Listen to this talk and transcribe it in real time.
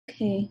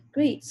Okay,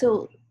 great.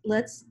 So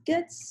let's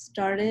get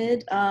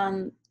started.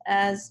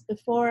 As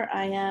before,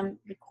 I am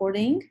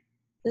recording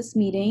this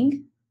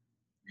meeting.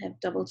 I have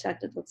double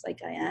checked, it looks like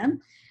I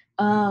am.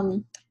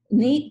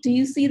 Nate, do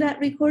you see that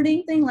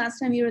recording thing? Last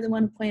time you were the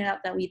one who pointed out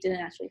that we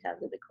didn't actually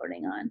have the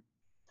recording on.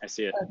 I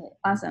see it. Okay,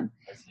 awesome.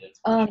 I see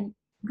it.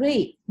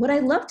 Great. What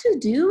I'd love to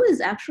do is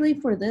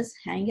actually for this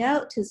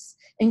Hangout to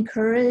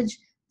encourage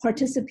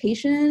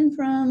participation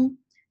from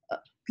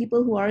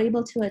people who are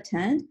able to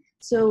attend.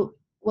 So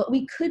what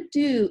we could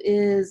do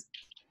is,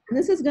 and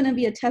this is going to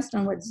be a test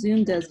on what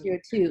Zoom does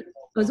here too.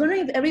 I was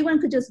wondering if everyone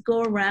could just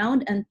go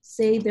around and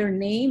say their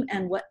name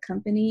and what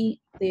company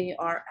they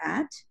are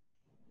at.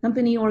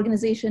 Company,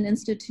 organization,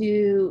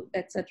 institute,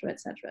 etc.,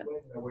 etc.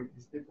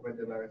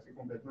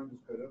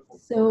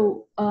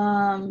 So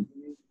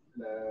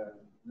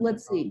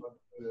let's see.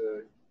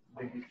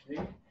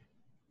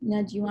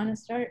 Ned, do you want to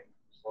start?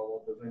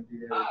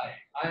 Hi,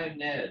 I am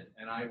Ned,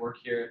 and I work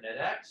here at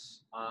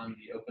edX on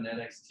the Open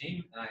edX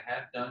team, and I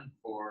have done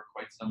for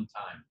quite some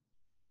time.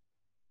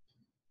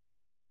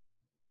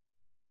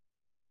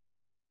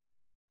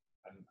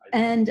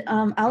 And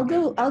I'll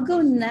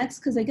go next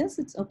because I guess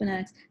it's Open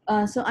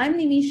edX. So I'm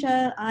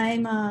Nimisha.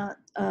 I'm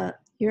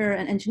here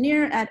an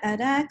engineer at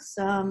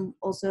edX,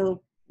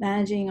 also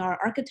managing our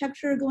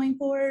architecture going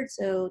forward,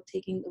 so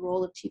taking the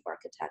role of chief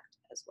architect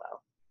as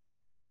well.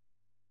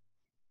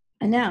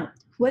 And now,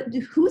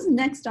 who's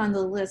next on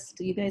the list?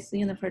 Do you guys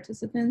see in the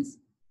participants?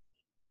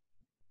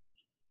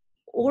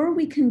 Or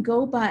we can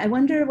go by, I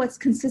wonder what's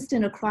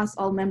consistent across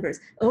all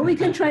members. Or we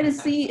can try to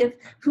see if,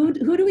 who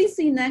do we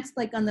see next,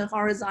 like on the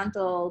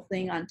horizontal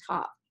thing on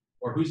top?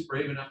 Or who's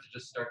brave enough to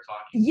just start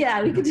talking?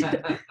 Yeah, we could do,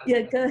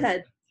 yeah, go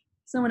ahead.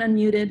 Someone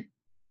unmuted.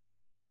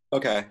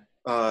 Okay,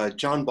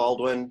 John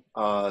Baldwin,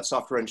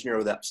 software engineer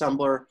with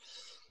Appsembler.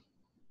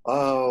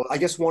 I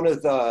guess one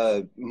of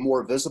the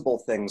more visible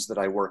things that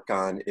I work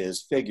on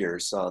is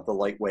Figures, the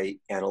lightweight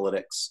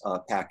analytics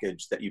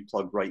package that you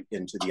plug right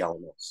into the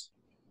elements.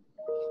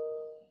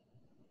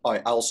 I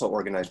also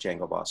organize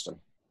Django Boston.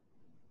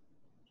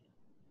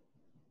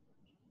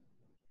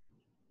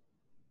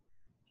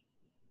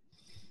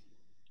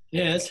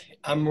 Yes,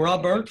 I'm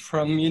Robert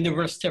from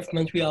University of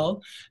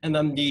Montreal, and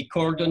I'm the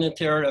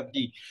coordinator of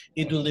the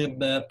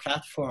edulib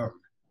platform.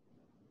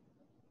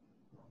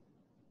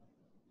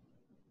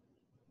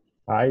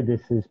 Hi, this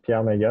is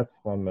Pierre Mayotte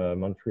from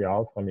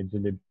Montreal, from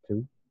edulib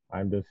 2.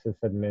 I'm the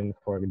sysadmin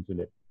for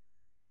edulib.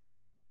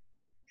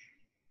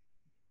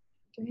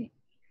 Great.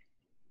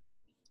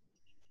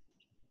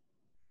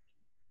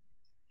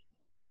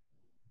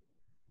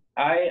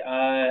 Hi,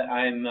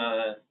 I'm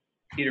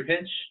Peter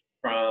Pinch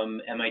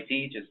from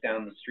MIT, just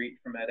down the street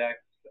from edX.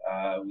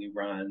 We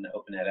run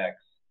Open edX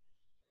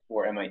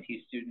for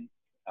MIT students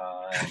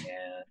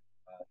and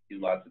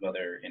do lots of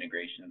other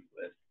integrations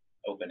with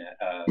Open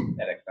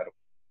edX.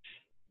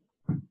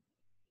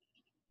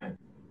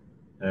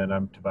 And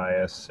I'm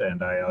Tobias,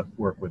 and I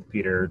work with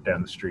Peter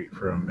down the street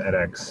from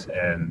edX,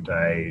 and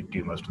I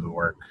do most of the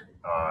work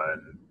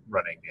on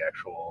running the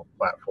actual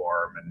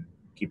platform and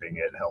keeping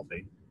it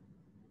healthy.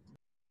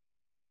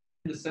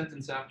 The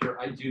sentence after,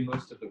 I do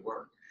most of the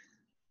work.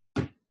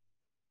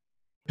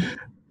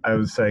 I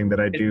was saying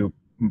that I do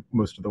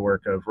most of the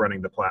work of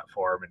running the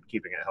platform and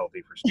keeping it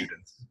healthy for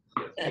students.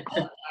 Yes.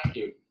 Thank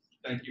you.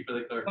 Thank you for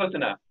the clarification. Close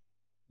enough.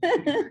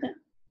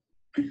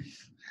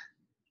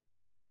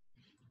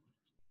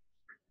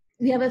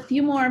 We have a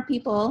few more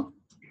people.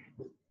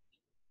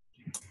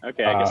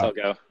 Okay, I guess I'll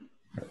go.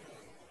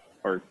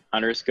 Or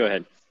Anders, go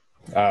ahead.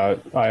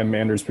 I'm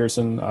Anders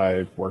Pearson.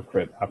 I work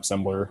at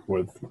Appsembler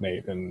with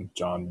Nate and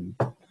John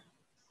and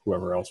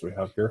whoever else we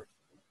have here.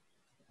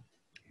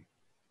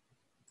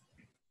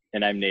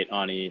 And I'm Nate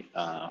Ani,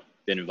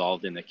 been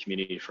involved in the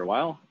community for a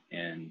while,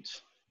 and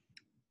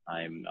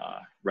I'm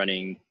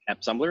running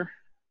Appsembler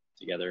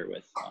together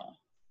with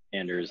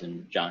Anders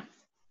and John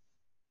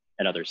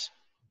and others.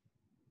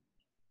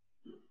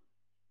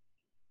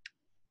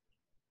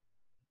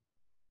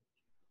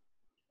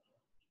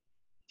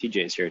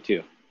 TJ is here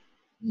too.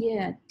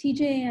 Yeah,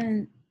 TJ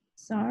and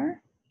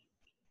Sar.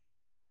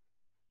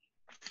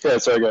 Yeah,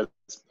 sorry guys,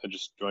 I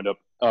just joined up.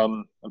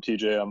 I'm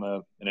TJ, I'm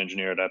an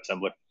engineer at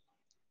Appsembler.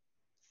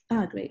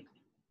 Ah, great.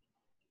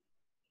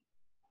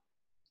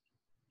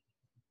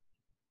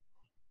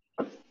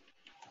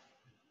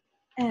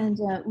 And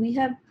we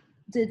have,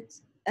 did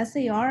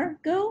SAR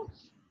go?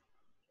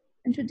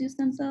 Introduce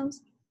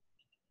themselves?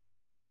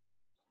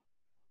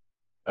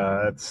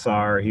 It's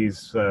Sar,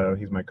 he's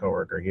my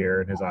coworker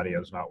here, and his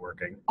audio's not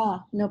working.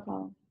 Ah, no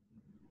problem.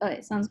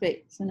 Okay, sounds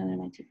great. So another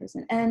MIT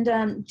person. And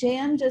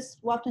JM just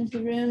walked into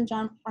the room.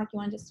 John Mark, you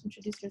want to just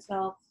introduce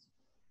yourself?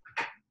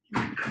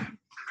 Hi,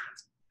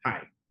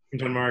 I'm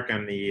John Mark.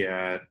 I'm the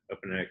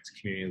Open edX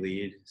community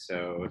lead.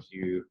 So if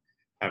you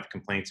have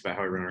complaints about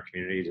how we run our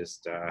community,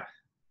 just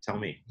tell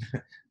me.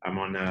 I'm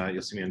on,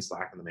 you'll see me on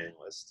Slack on the mailing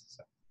list.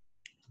 So.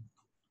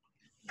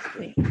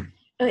 Great.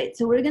 Okay,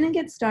 so we're gonna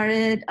get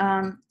started.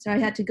 So I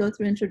had to go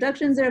through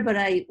introductions there, but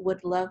I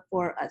would love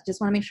for, just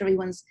wanna make sure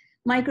everyone's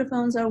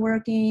microphones are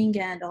working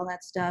and all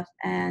that stuff.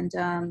 And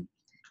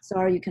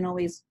sorry, you can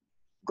always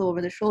go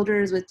over the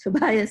shoulders with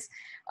Tobias.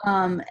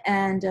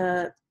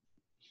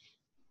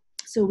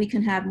 So we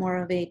can have more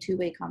of a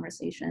two-way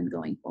conversation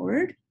going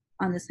forward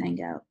on this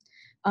Hangout.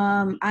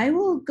 I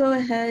will go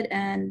ahead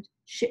and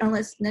share,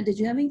 unless, Ned, did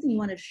you have anything you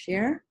wanted to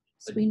share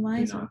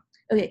screen-wise?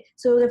 Okay,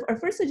 so our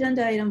first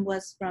agenda item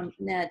was from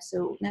Ned.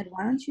 So Ned,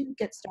 why don't you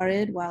get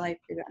started while I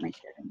figure out my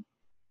sharing?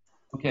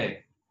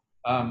 Okay,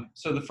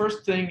 so the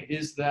first thing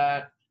is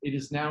that it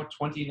is now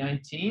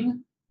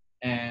 2019,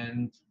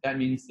 and that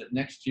means that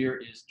next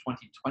year is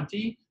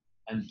 2020,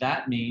 and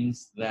that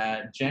means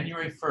that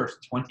January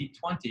 1st,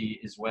 2020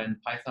 is when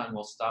Python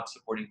will stop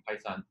supporting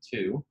Python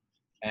 2,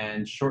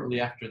 and shortly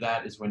after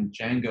that is when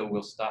Django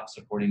will stop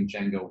supporting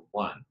Django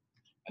 1.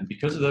 And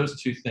because of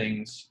those two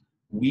things,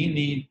 we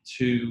need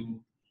to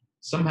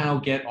somehow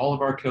get all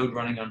of our code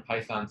running on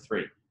Python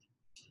 3.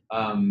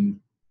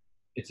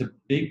 It's a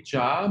big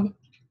job.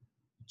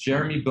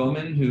 Jeremy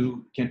Bowman,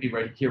 who can't be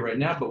right here right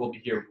now, but will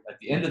be here at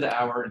the end of the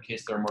hour in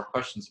case there are more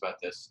questions about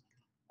this.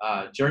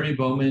 Jeremy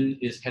Bowman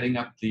is heading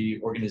up the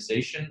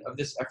organization of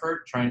this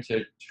effort, trying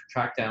to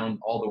track down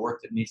all the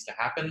work that needs to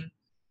happen,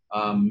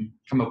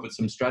 come up with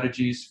some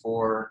strategies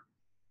for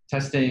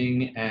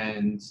testing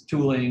and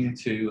tooling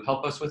to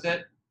help us with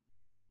it.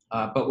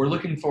 But we're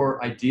looking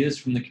for ideas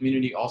from the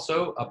community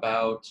also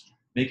about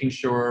making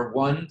sure,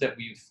 one, that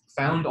we've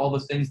found all the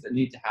things that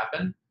need to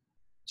happen,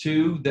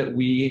 two, that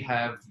we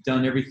have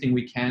done everything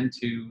we can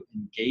to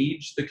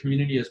engage the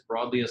community as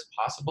broadly as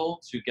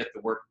possible to get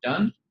the work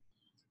done,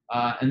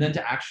 and then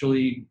to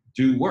actually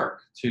do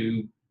work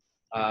to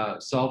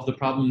solve the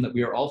problem that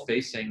we are all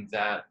facing,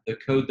 that the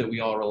code that we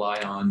all rely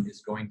on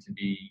is going to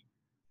be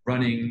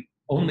running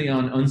only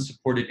on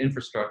unsupported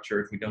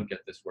infrastructure if we don't get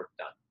this work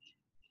done.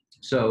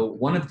 So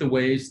one of the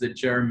ways that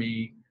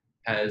Jeremy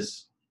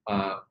has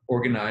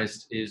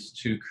organized is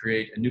to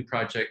create a new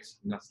project,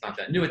 that's not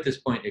that new at this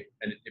point,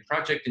 a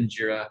project in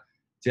Jira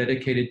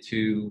dedicated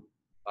to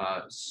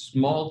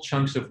small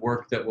chunks of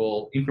work that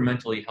will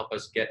incrementally help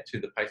us get to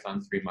the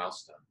Python 3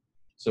 milestone.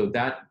 So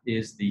that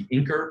is the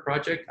Inker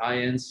project,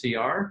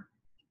 INCR,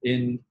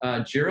 in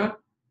Jira.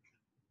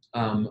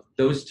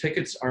 Those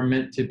tickets are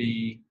meant to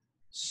be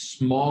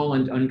small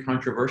and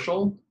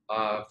uncontroversial.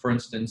 For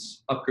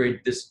instance,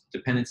 upgrade this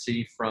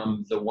dependency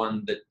from the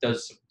one that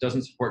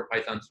doesn't support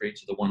Python 3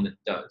 to the one that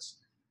does.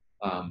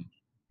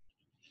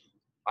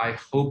 I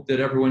hope that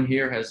everyone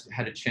here has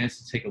had a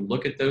chance to take a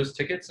look at those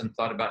tickets and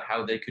thought about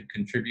how they could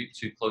contribute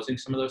to closing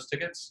some of those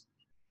tickets.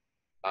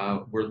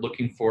 We're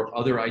looking for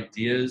other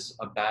ideas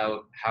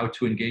about how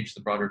to engage the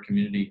broader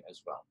community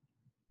as well.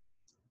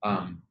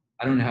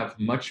 I don't have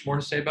much more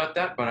to say about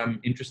that, but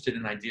I'm interested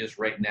in ideas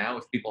right now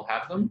if people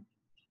have them.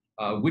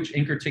 Which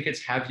Inker tickets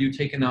have you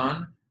taken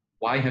on?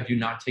 Why have you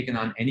not taken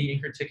on any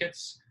Inker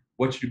tickets?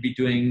 What should you be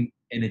doing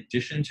in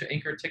addition to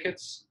Inker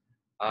tickets?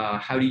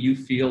 How do you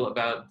feel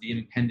about the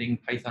impending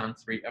Python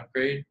 3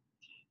 upgrade,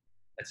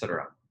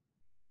 etc.?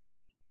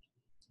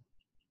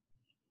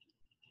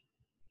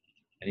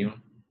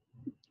 Anyone?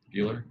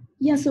 Bueller?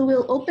 Yeah, so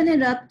we'll open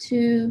it up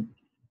to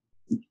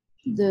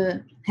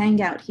the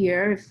Hangout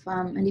here if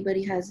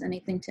anybody has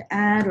anything to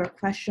add or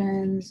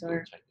questions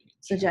or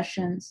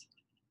suggestions.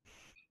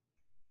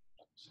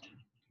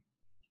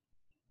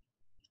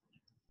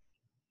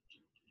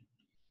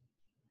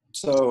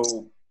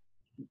 So,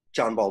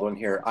 John Baldwin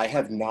here. I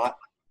have not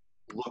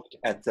looked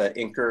at the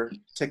Inker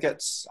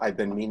tickets. I've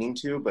been meaning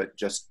to, but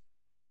just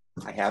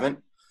I haven't.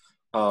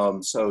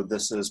 So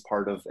this is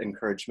part of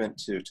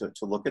encouragement to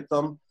look at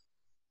them.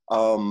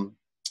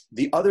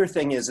 The other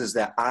thing is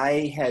that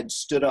I had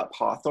stood up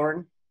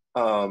Hawthorne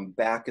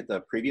back at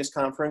the previous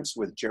conference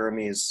with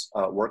Jeremy's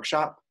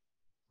workshop.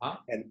 Huh?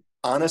 And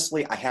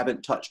honestly, I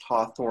haven't touched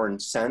Hawthorne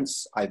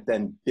since. I've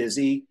been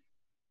busy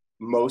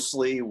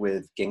mostly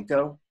with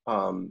Ginkgo,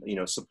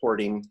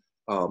 supporting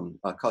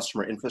a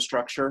customer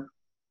infrastructure.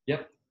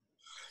 Yep.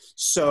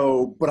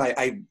 So, but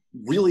I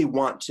really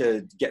want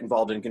to get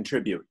involved and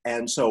contribute.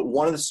 And so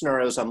one of the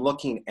scenarios I'm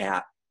looking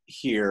at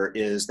here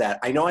is that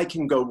I know I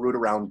can go root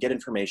around, get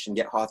information,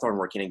 get Hawthorne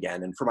working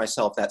again. And for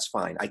myself, that's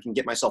fine. I can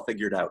get myself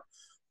figured out.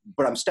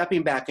 But I'm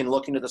stepping back and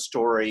looking at the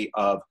story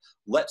of,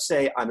 let's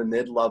say I'm a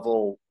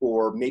mid-level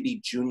or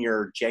maybe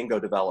junior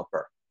Django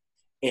developer.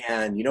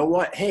 And you know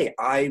what? Hey,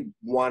 I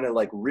want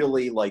to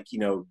really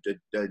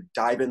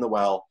dive in the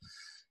well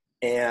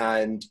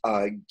and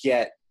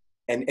get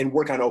and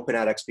work on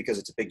OpenEdX because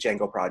it's a big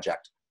Django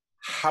project.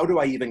 How do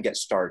I even get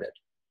started?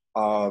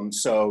 And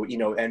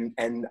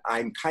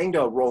I'm kind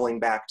of rolling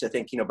back to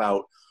thinking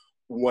about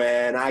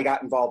when I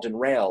got involved in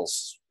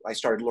Rails. I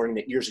started learning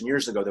it years and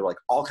years ago. There were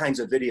all kinds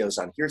of videos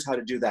on here's how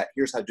to do that,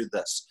 here's how to do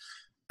this.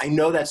 I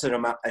know that's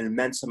an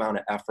immense amount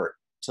of effort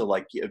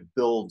to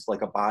build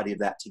a body of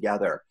that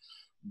together.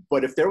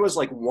 But if there was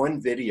one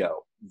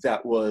video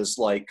that was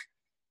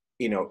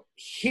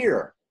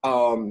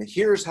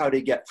here's how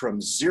to get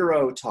from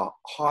 0 to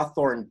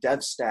Hawthorne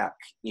DevStack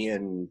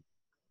in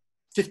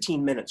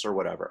 15 minutes or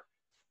whatever,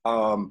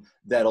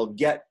 that'll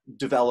get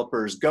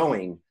developers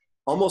going,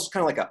 almost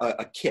kind of like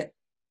a kit.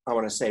 I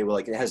want to say, well,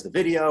 like it has the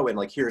video and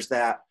like here's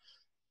that.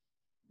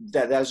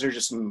 Those are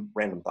just some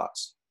random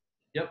thoughts.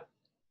 Yep.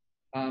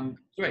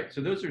 Right.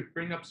 So those are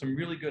bring up some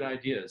really good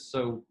ideas.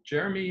 So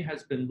Jeremy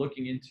has been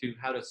looking into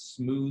how to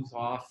smooth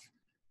off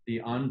the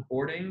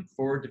onboarding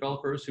for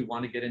developers who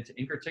want to get into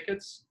Inker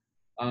tickets,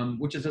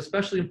 which is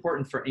especially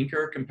important for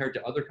Inker compared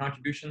to other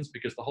contributions,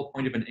 because the whole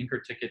point of an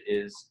Inker ticket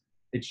is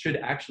it should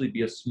actually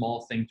be a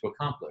small thing to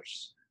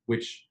accomplish,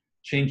 which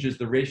changes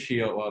the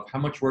ratio of how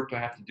much work do I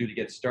have to do to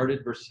get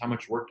started versus how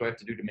much work do I have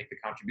to do to make the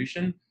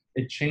contribution.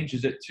 It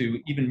changes it to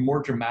even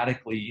more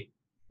dramatically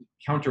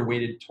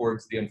counterweighted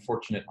towards the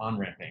unfortunate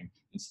on-ramping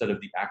instead of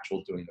the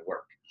actual doing the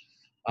work.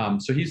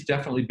 So he's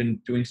definitely been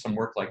doing some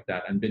work like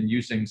that and been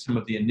using some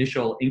of the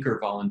initial Inker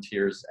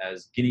volunteers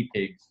as guinea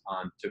pigs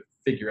to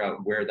figure out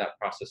where that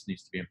process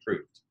needs to be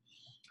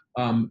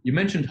improved. You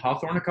mentioned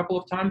Hawthorne a couple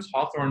of times.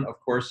 Hawthorne, of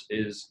course,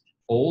 is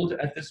old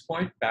at this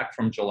point, back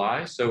from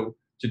July. So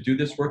to do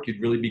this work,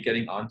 you'd really be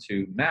getting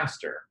onto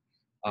master.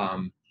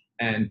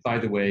 And by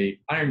the way,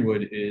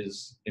 Ironwood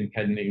is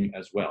impending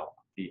as well.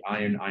 The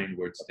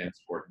Ironwood stands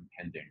for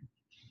impending.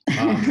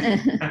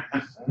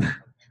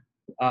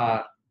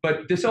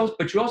 But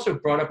you also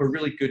brought up a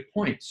really good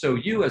point. So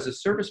you as a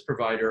service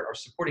provider are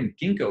supporting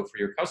Ginkgo for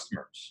your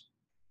customers.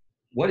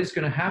 What is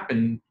going to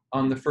happen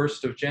on the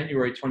 1st of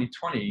January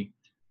 2020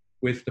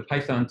 with the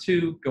Python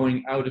 2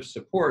 going out of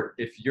support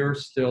if you're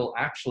still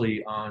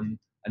actually on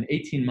an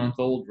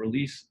 18-month-old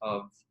release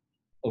of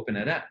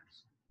OpenEdX?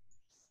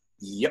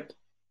 Yep.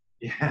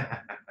 Yeah.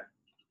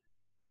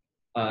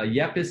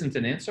 Yep isn't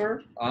an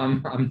answer.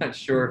 I'm not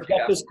sure if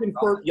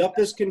Yep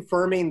is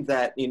confirming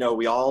that, you know,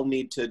 we all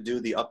need to do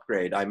the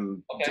upgrade. I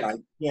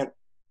can't,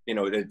 you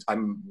know,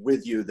 I'm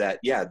with you that,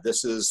 yeah,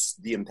 this is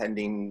the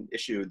impending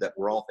issue that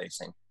we're all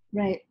facing.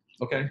 Right.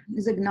 Okay.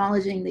 He's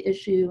acknowledging the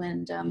issue,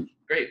 and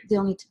great.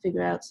 They'll need to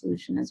figure out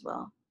solution as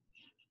well.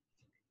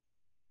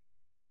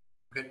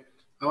 Okay.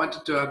 I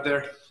wanted to add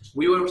there,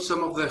 we were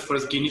some of the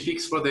first guinea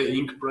pigs for the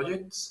Ink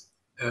projects.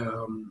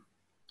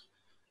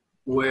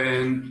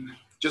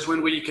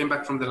 When we came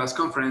back from the last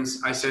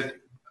conference, I said,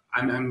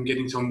 I'm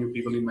getting some new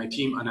people in my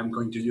team, and I'm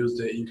going to use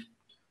the Ink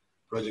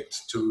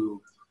project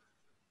to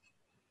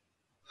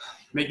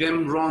make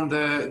them run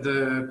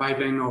the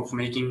pipeline of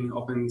making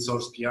open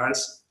source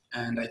PRs.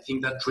 And I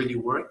think that really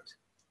worked.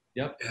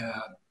 Yep.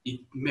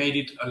 It made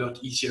it a lot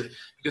easier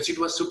because it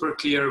was super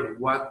clear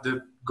what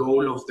the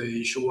goal of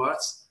the issue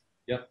was.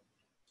 Yep.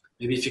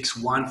 Maybe fix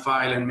one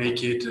file and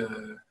make it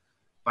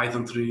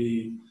Python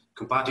 3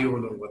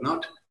 compatible or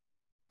whatnot.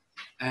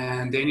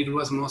 And then it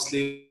was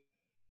mostly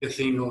a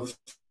thing of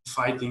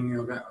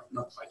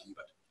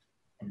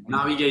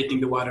navigating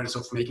the waters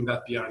of making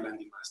that PR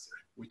landing master,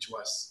 which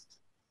was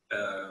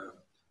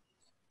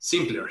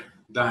simpler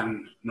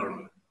than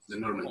the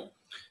normal.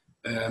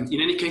 In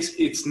any case,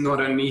 it's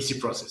not an easy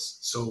process.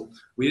 So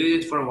we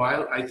did it for a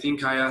while. I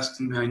think I asked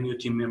my new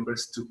team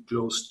members to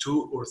close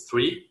 2 or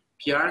 3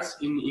 PRs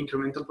in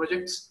incremental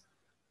projects.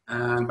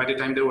 And by the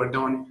time they were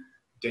done,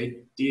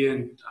 they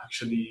didn't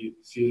actually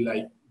feel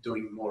like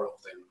doing more of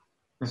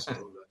them. So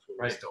that's where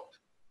we stopped.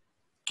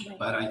 Right.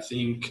 But I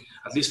think,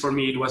 at least for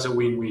me, it was a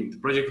win-win. The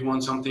project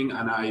won something,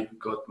 and I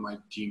got my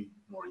team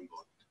more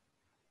involved.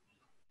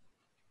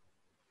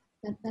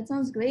 That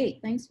sounds great.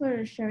 Thanks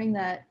for sharing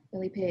that,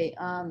 Felipe.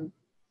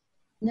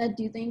 Ned,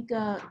 do you think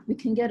we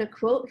can get a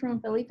quote from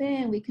Felipe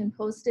and we can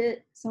post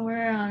it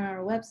somewhere on our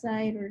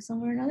website or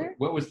somewhere or another?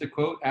 What was the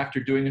quote?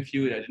 After doing a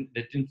few, I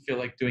didn't feel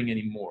like doing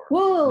any more.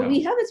 Whoa, no.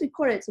 We have this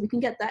recorded, so we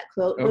can get that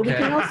quote. Okay.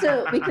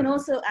 But we can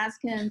also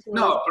ask him to.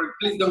 No,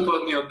 please don't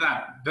quote me on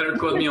that. Better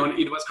quote me on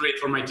 "It was great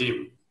for my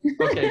team."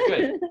 Okay,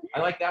 good. I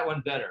like that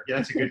one better. Yeah,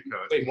 that's a good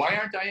quote. Wait, why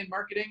aren't I in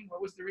marketing?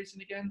 What was the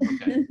reason again?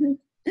 Okay.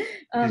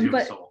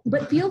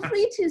 But feel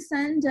free to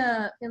send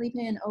Felipe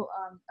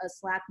a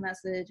Slack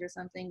message or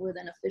something with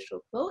an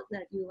official quote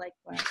that you like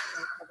for us to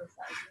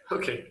publicize.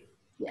 Okay.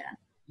 Yeah.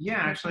 Yeah,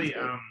 actually,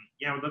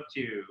 yeah, I would love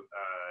to.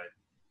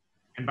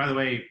 And by the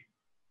way,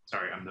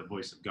 sorry, I'm the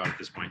voice of God at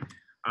this point.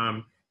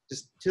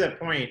 Just to that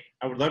point,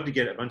 I would love to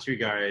get a bunch of you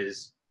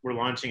guys. We're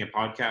launching a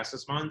podcast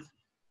this month.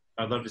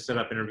 I'd love to set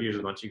up interviews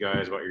with a bunch of you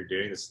guys while you're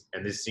doing this.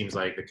 And this seems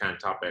like the kind of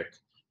topic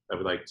I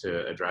would like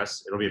to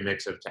address. It'll be a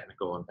mix of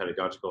technical and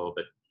pedagogical,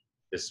 but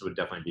this would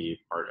definitely be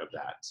part of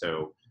that.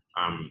 So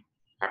I'm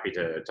happy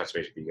to touch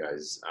base with you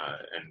guys.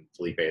 And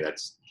Felipe,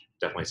 that's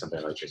definitely something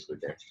I'd like to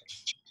include there.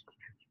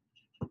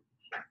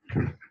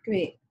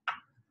 Great.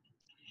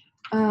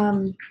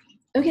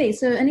 Okay,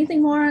 so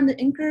anything more on the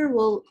Inker?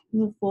 We'll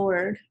move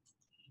forward.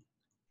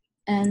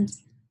 And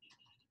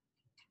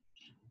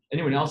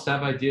anyone else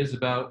have ideas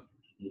about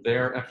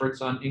their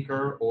efforts on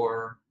Inker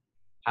or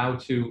how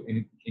to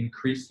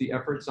increase the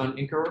efforts on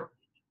Inker?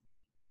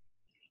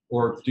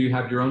 Or do you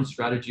have your own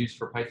strategies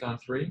for Python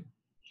 3?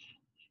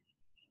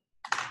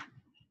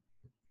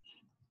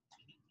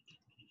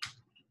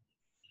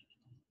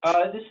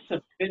 This is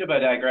a bit of a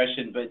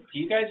digression, but do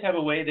you guys have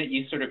a way that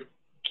you sort of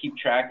keep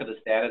track of the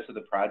status of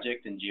the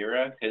project in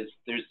Jira? Because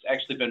there's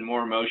actually been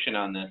more motion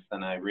on this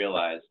than I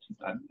realized.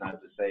 Not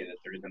to say that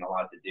there isn't a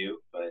lot to do,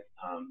 but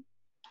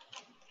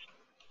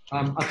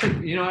I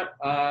think, you know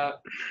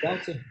what,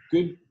 that's a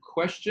good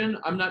question.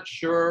 I'm not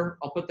sure.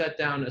 I'll put that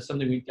down as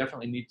something we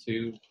definitely need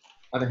to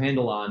have a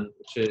handle on,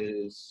 which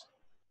is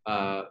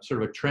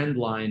sort of a trend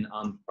line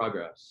on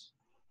progress,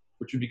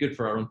 which would be good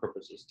for our own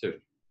purposes too.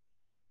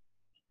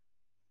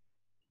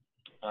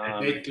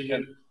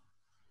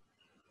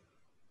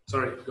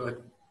 Sorry, go ahead.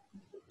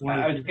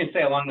 I was just going to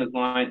say along those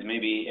lines,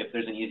 maybe if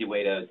there's an easy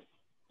way to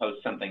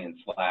post something in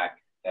Slack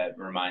that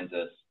reminds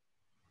us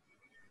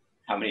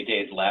how many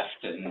days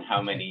left and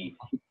how many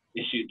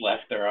issues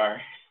left there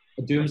are.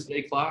 A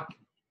doomsday clock?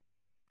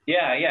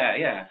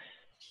 Yeah.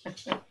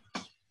 Okay,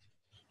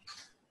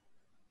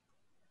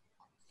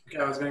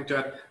 I was going to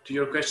add to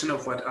your question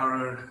of what are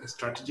our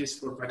strategies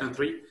for Python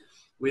 3.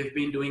 We've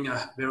been doing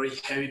a very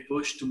heavy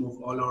push to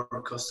move all our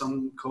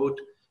custom code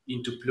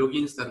into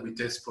plugins that we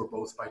test for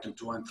both Python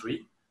 2 and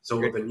 3. So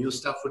the new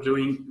stuff we're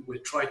doing, we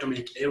try to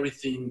make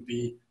everything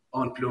be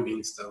on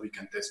plugins that we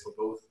can test for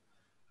both.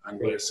 And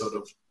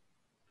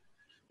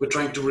we're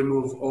trying to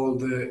remove all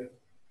the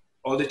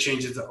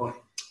changes that, or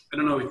I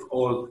don't know if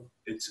all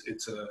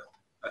it's a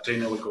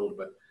attainable goal,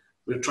 but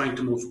we're trying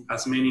to move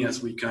as many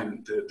as we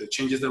can, the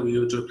changes that we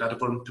do to the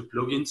platform to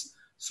plugins,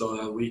 so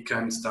that we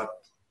can start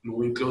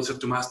moving closer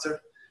to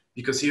master.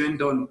 Because even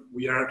though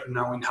we are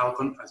now in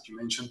Halcon, as you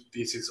mentioned,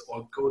 this is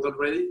old code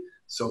already.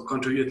 So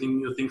contributing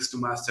new things to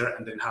master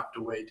and then have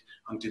to wait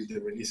until the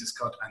release is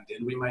cut and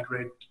then we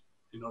migrate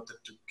in order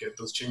to get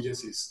those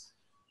changes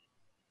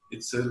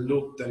it's a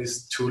loop that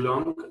is too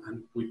long,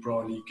 and we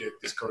probably get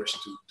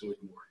discouraged to do it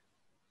more.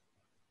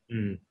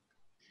 Mm.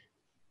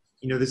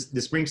 You know,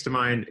 this brings to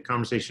mind a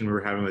conversation we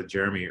were having with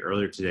Jeremy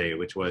earlier today,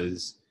 which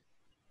was,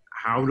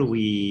 how do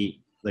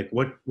we, like,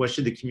 what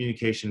should the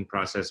communication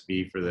process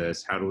be for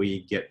this? How do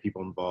we get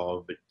people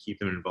involved, but keep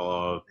them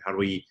involved? How do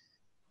we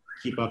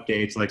keep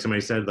updates? Like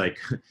somebody said, like,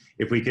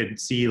 if we could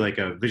see like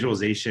a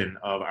visualization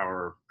of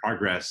our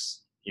progress,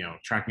 you know,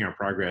 tracking our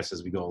progress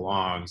as we go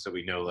along, so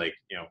we know, like,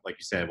 you know, like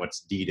you said,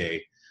 what's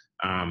D-Day.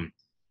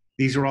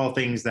 These are all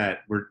things that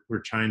we're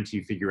trying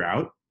to figure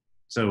out.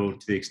 So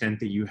to the extent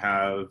that you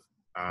have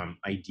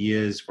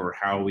ideas for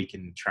how we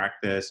can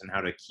track this and how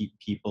to keep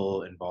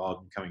people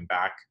involved and coming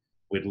back,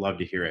 we'd love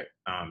to hear it,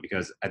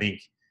 because I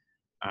think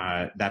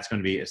that's going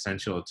to be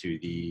essential to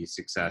the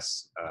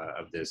success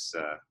of this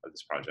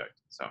project.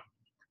 So.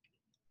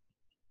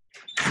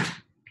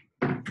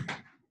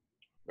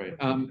 Right.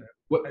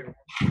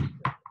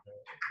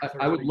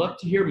 I would love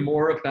to hear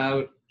more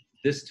about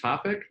this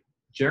topic.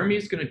 Jeremy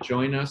is going to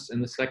join us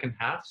in the second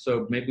half,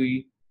 so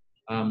maybe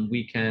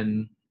we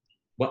can,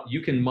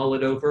 you can mull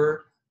it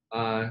over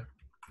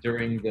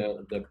during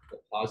the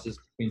pauses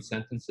between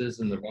sentences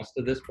and the rest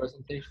of this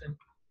presentation.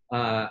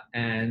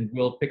 And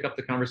we'll pick up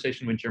the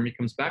conversation when Jeremy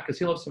comes back, because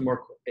he'll have some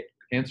more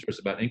answers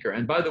about Inker.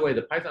 And by the way,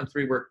 the Python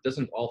 3 work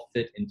doesn't all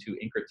fit into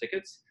Inker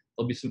tickets.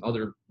 There'll be some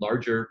other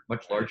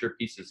much larger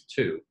pieces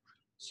too.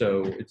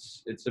 So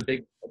it's a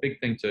big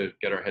thing to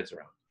get our heads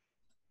around.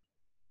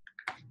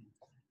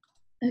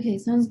 Okay,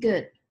 sounds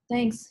good.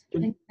 Thanks.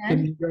 Can you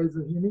guys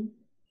hear me?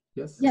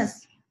 Yes?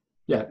 Yes.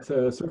 Yeah,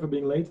 so sorry for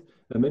being late.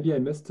 Maybe I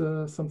missed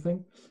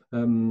something.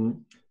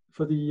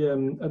 For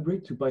the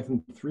upgrade to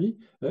Python 3,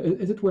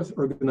 is it worth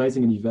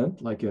organizing an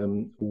event, like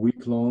a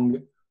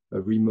week-long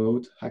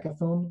remote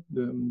hackathon?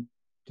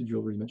 Did you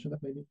already mention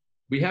that maybe?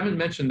 We haven't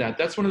mentioned that.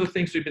 That's one of the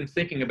things we've been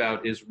thinking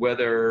about, is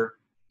whether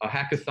a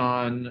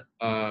hackathon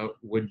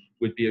would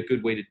be a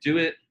good way to do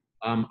it.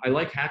 I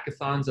like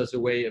hackathons as a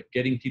way of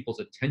getting people's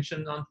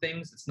attention on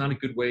things. It's not a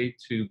good way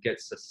to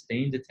get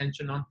sustained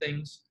attention on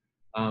things,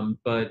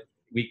 but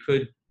we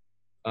could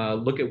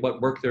look at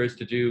what work there is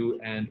to do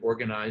and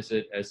organize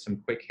it as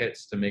some quick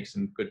hits to make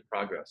some good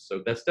progress.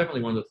 So that's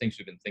definitely one of the things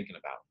we've been thinking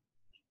about.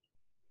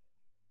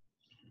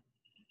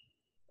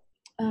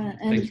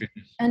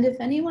 And if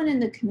anyone in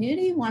the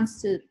community wants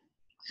to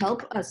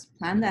help us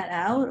plan that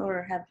out,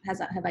 or have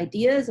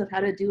ideas of how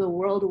to do a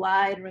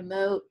worldwide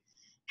remote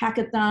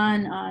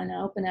hackathon on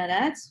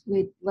OpenEdX,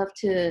 we'd love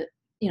to,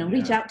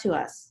 reach out to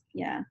us.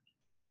 Yeah.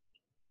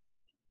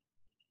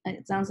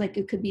 It sounds like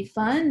it could be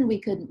fun.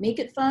 We could make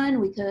it fun.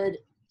 We could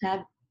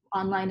have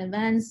online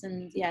events,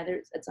 and yeah,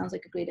 it sounds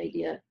like a great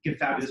idea. Give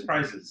fabulous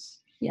prizes.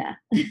 Yeah.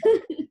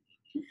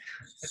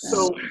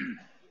 So,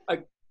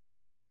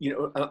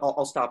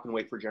 I'll stop and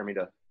wait for Jeremy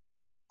to.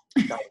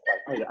 I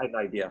have an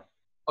idea.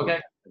 Okay.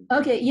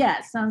 Okay.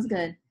 Yeah. Sounds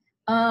good.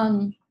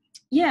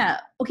 Yeah.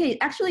 Okay.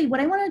 Actually, what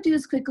I want to do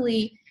is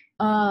quickly,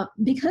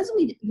 because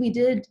we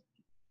did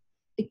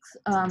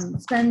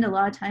spend a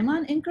lot of time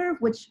on Inker,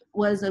 which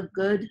was a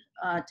good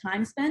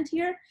time spent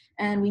here,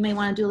 and we may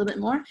want to do a little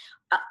bit more.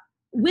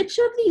 Which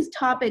of these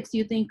topics do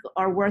you think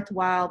are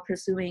worthwhile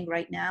pursuing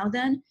right now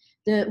then?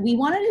 We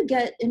wanted to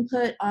get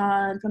input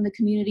from the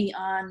community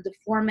on the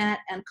format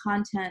and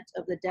content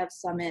of the Dev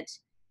Summit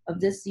of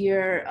this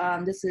year.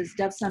 This is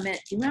Dev Summit.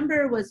 Do you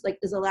remember is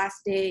the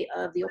last day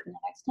of the Open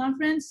edX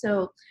conference?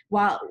 So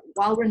while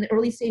we're in the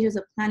early stages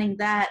of planning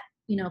that,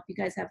 if you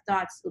guys have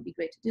thoughts, it'll be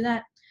great to do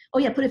that. Oh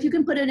yeah, if you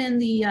can put it in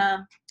the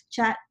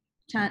chat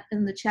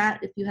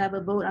if you have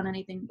a vote on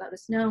anything, let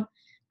us know.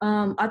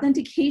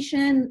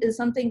 Authentication is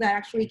something that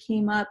actually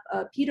came up.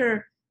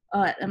 Peter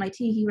at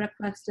MIT, he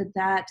requested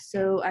that,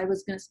 so I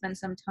was going to spend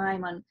some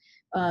time on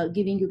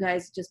giving you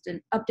guys just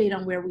an update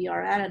on where we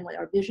are at and what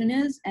our vision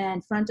is.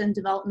 And front-end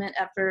development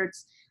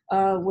efforts,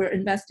 we're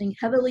investing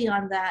heavily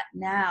on that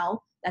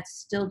now. That's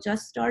still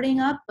just starting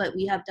up, but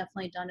we have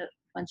definitely done a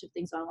bunch of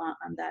things on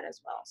that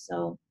as well.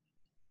 So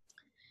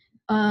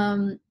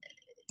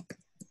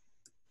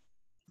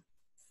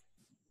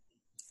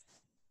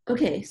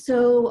okay,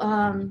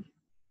 so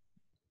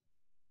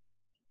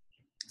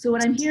so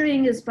what I'm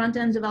hearing is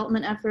front-end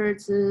development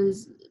efforts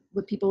is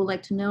what people would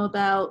like to know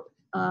about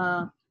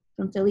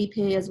from Felipe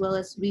as well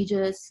as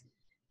Regis.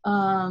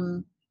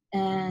 And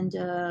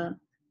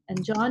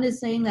John is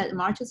saying that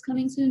March is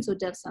coming soon, so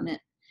Dev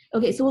Summit.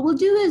 Okay, so what we'll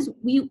do is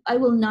I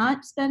will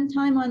not spend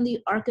time on the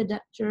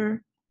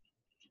architecture,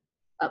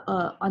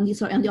 on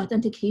the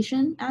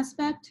authentication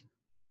aspect.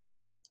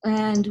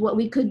 And what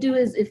we could do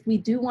is, if we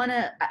do want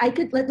to,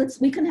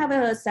 we can have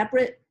a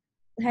separate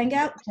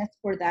Hangout just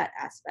for that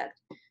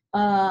aspect.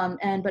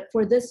 But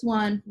for this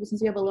one,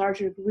 since we have a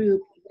larger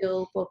group,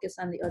 we'll focus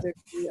on the other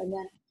two. And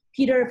then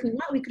Peter, if we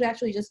want, we could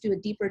actually just do a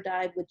deeper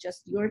dive with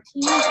just your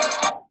team,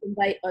 and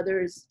invite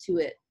others to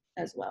it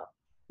as well.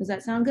 Does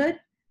that sound good?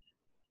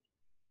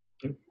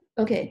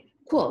 Okay,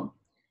 cool.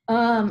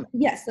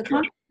 Yes, the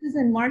conference is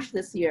in March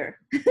this year.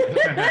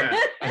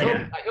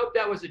 I hope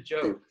that was a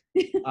joke.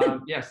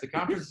 Yes, the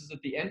conference is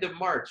at the end of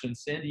March in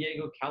San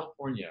Diego,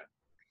 California.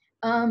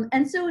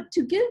 And so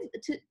to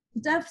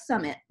Dev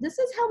Summit, this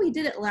is how we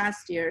did it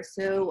last year.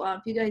 So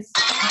if you guys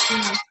see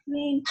my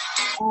screen,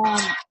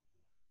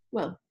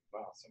 whoa.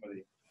 Wow,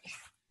 somebody.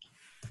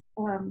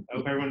 I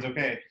hope everyone's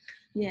okay.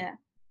 Yeah.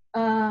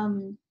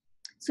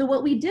 So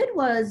what we did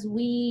was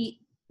we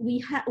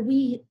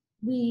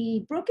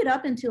broke it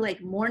up into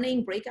like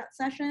morning breakout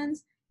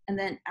sessions and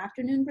then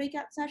afternoon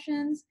breakout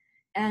sessions,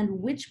 and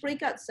which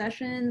breakout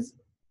sessions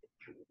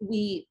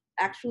we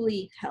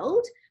actually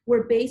held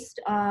were based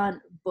on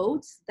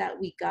votes that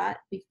we got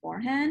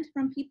beforehand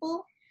from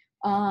people,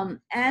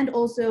 and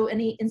also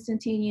any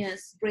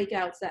instantaneous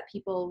breakouts that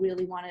people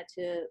really wanted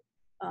to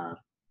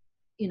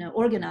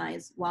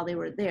organize while they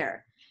were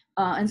there.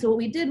 And so what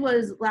we did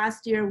was,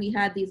 last year we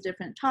had these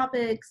different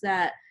topics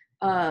that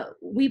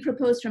we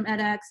proposed from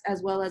edX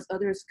as well as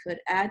others could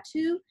add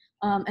to.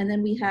 And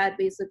then we had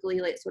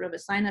basically like sort of a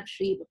sign-up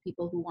sheet of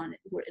people who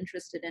were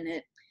interested in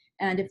it.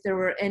 And if there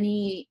were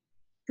any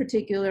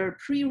particular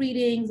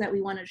pre-readings that we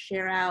want to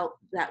share out,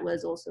 that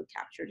was also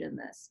captured in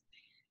this.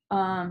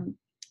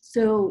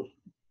 So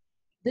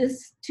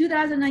this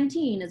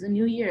 2019 is a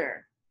new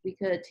year. We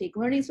could take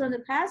learnings from the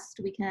past.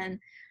 We can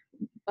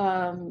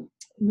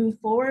move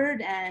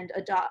forward and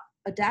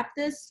adapt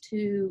this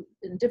in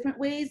different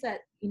ways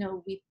that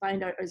we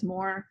find is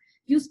more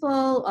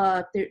useful.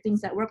 If there are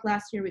things that worked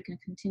last year, we can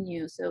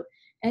continue. So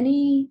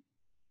any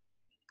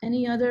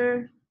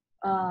other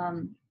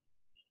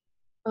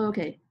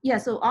okay, yeah,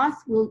 so auth,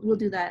 we'll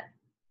do that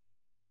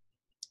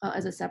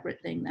as a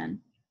separate thing then.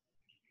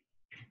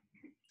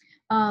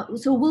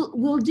 So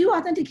we'll do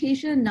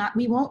authentication.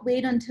 We won't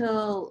wait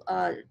until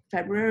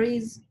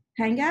February's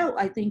Hangout.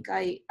 I think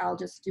I'll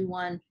just do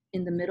one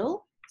in the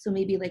middle. So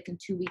maybe like in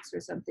 2 weeks or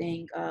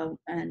something,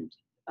 and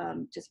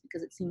just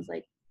because it seems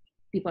like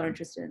people are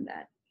interested in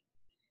that.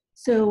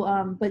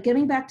 So, but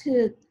getting back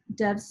to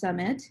Dev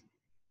Summit,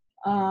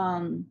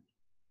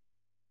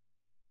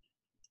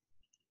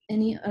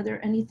 any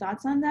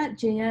thoughts on that?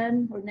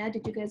 JM or Ned,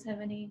 did you guys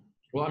have any?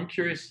 Well, I'm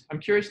curious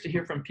to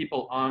hear from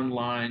people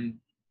online.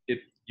 If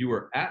you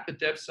were at the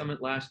Dev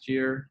Summit last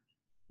year,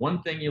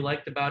 one thing you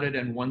liked about it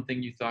and one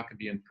thing you thought could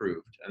be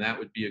improved. And that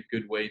would be a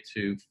good way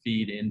to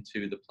feed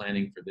into the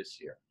planning for this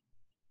year.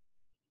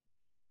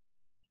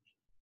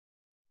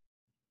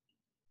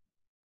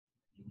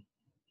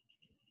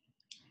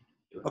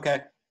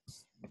 Okay.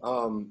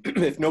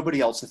 If nobody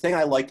else, the thing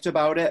I liked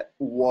about it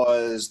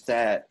was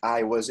that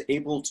I was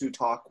able to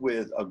talk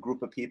with a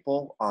group of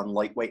people on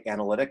lightweight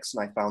analytics,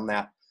 and I found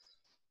that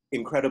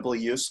incredibly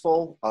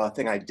useful.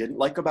 Thing I didn't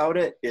like about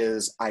it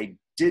is I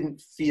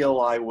didn't feel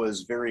I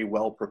was very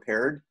well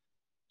prepared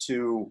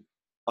to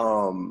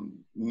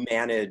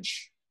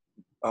manage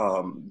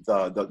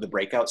the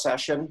breakout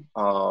session.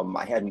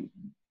 I hadn't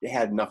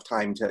had enough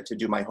time to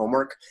do my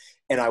homework,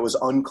 and I was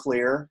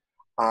unclear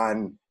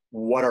on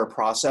what our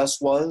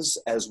process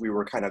was as we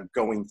were kind of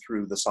going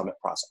through the summit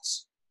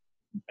process.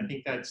 I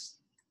think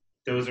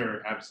those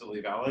are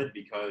absolutely valid,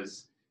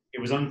 because it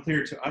was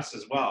unclear to us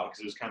as well, because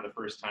it was kind of the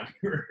first time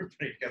we were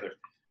putting it together.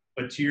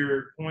 But to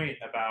your point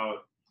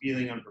about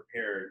feeling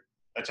unprepared,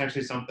 that's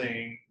actually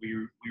something we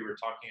were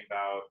talking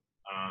about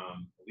a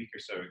week or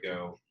so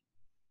ago,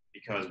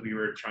 because we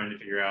were trying to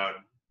figure out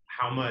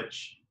how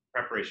much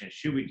preparation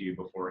should we do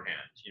beforehand.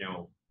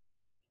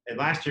 and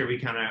last year we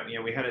kind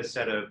of, we had a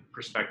set of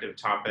perspective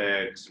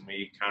topics and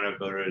we kind of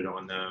voted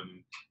on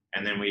them.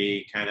 And then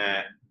we kind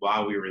of,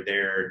 while we were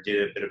there,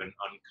 did a bit of an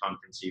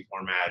unconferencey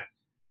format.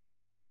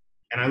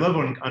 And I love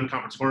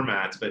unconference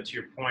formats, but to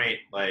your point,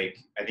 like,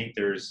 I think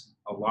there's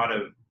a lot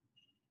of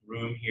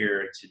room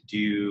here to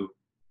do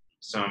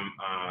some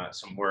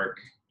work,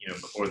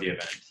 before the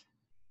event.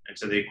 And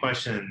so the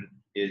question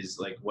is,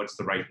 like, what's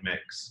the right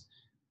mix?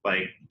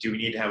 Like, do we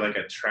need to have like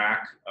a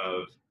track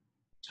of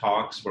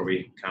talks where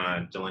we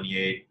kind of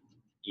delineate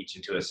each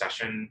into a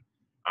session,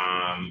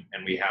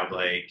 and we have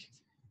like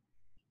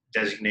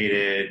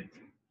designated,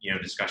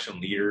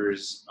 discussion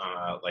leaders,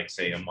 like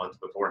say a month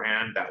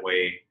beforehand. That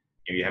way,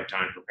 you have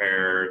time to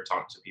prepare,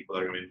 talk to people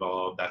that are going to be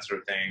involved, that sort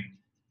of thing.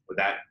 Would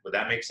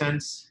that make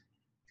sense?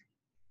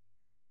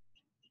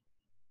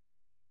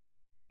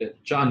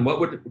 John,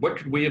 what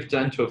could we have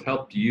done to have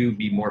helped you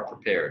be more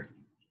prepared?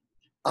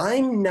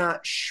 I'm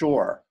not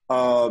sure,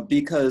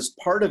 because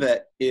part of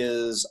it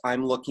is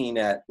I'm looking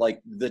at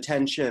like the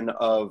tension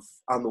of,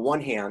 on the one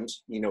hand,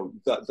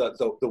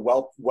 the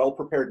well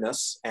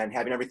preparedness and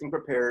having everything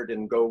prepared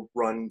and go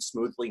run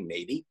smoothly,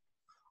 maybe.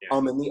 Yeah.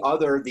 And the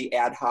other, the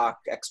ad hoc,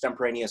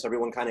 extemporaneous,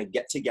 everyone kind of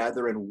get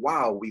together and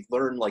wow, we've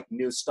learned like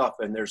new stuff,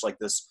 and there's like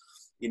this,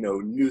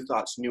 new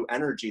thoughts, new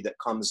energy that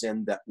comes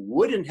in that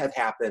wouldn't have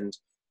happened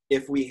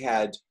if we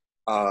had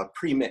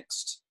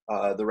pre-mixed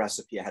the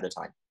recipe ahead of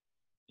time.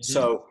 Mm-hmm.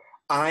 So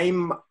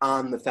I'm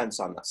on the fence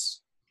on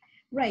this.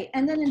 Right,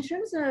 and then in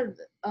terms of,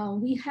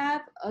 we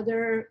have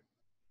other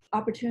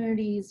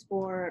opportunities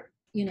for,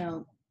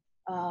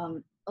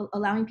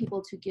 allowing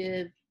people to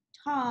give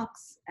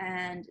talks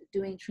and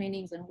doing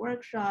trainings and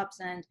workshops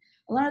and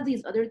a lot of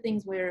these other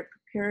things where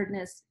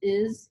preparedness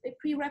is a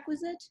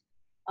prerequisite.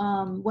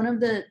 One of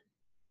the,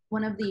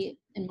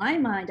 in my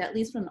mind, at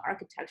least from the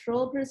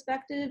architectural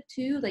perspective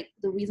too, like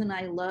the reason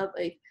I love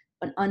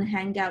an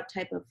unhangout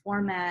type of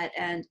format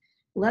and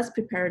less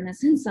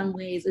preparedness in some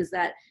ways is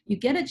that you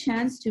get a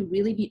chance to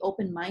really be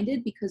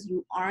open-minded because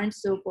you aren't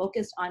so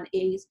focused on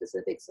a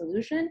specific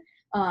solution.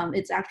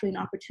 It's actually an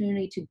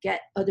opportunity to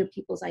get other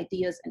people's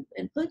ideas and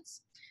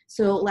inputs.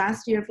 So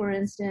last year, for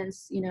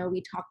instance,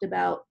 we talked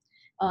about,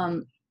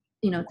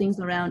 things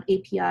around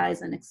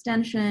APIs and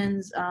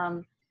extensions.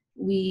 I'm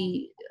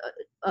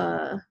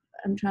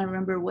trying to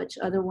remember which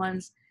other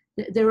ones.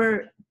 There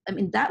were,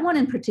 that one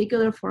in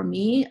particular for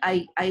me,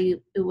 it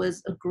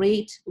was a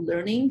great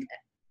learning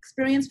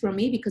experience for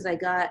me because I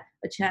got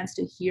a chance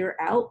to hear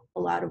out a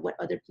lot of what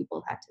other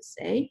people had to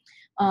say,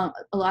 a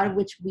lot of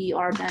which we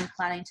are then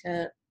planning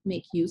to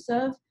make use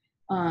of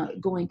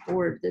going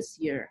forward this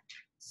year.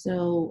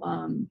 So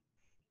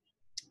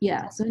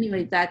yeah, so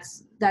anyway,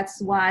 that's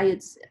why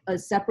it's a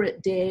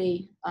separate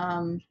day,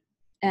 and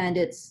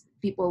it's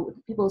people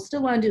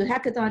still want to do a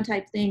hackathon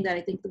type thing that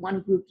I think the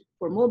one group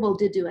for mobile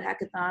did do a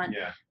hackathon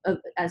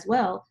as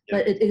well,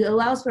 but it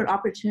allows for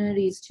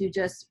opportunities to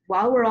just,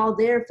 while we're all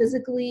there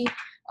physically,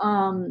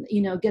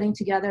 getting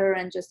together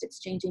and just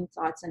exchanging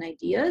thoughts and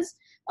ideas.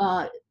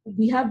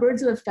 We have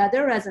Birds of a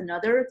Feather as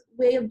another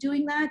way of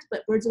doing that,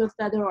 but Birds of a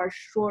Feather are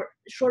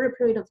shorter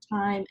period of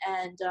time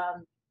and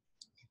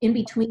in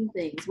between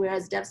things,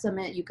 whereas Dev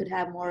Summit, you could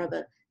have more of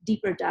a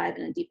deeper dive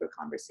and a deeper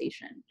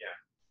conversation. Yeah.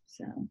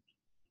 So.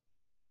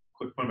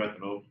 Quick point about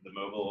the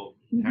mobile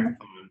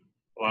hackathon.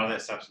 A lot of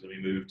that stuff's going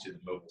to be moved to the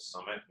mobile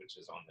summit, which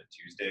is on the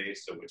Tuesday,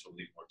 so which will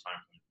leave more time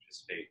for them to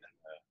participate in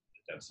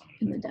the Dev Summit.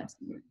 In the Dev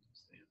Summit.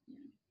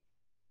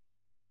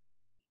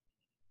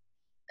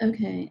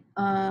 Okay.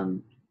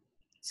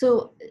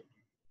 So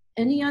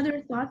any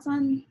other thoughts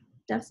on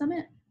Dev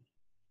Summit?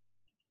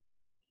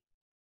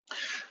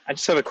 I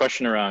just have a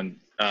question around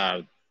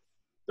the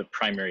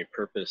primary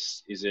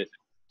purpose. Is it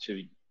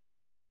to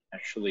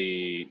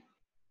actually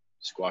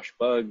squash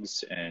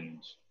bugs and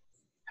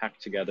hack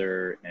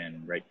together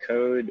and write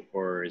code,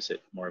 or is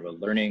it more of a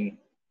learning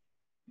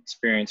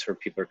experience where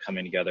people are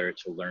coming together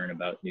to learn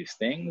about new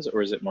things,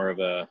 or is it more of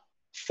a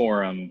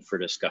forum for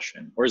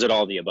discussion, or is it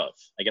all the above?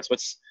 I guess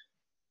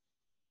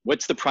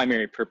what's the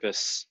primary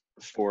purpose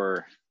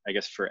for, I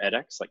guess, for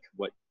edX? Like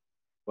what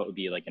would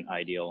be like an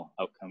ideal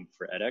outcome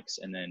for edX,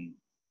 and then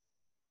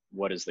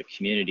what does the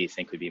community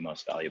think would be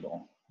most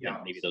valuable? Yeah,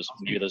 maybe those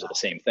are the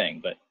same thing,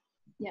 but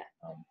yeah.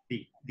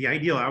 The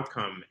ideal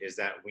outcome is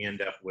that we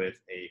end up with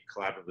a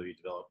collaboratively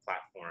developed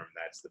platform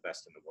that's the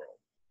best in the world.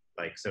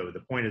 Like, so the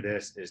point of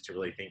this is to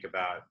really think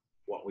about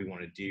what we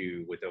want to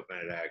do with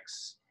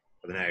OpenEdX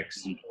for the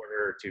next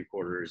quarter, 2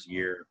 quarters,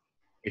 year.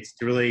 It's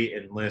to really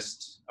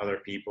enlist other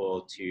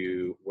people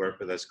to work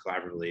with us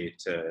collaboratively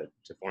to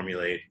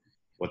formulate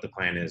what the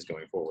plan is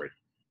going forward.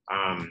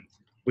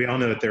 We all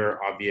know that there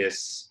are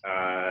obvious,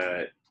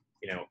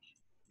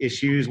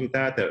 issues with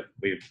that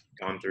we've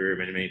gone through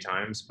many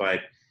times, but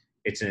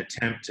it's an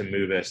attempt to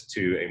move us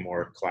to a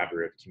more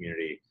collaborative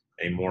community,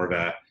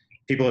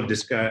 people have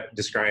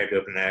described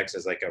OpenEdX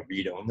as like a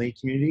read-only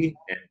community,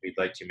 and we'd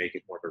like to make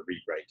it more of a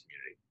read-write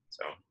community.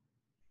 So.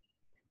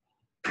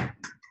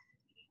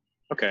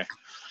 Okay.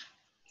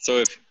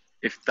 So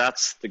if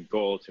that's the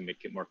goal, to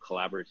make it more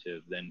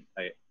collaborative, then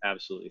I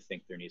absolutely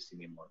think there needs to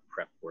be more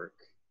prep work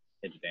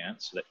in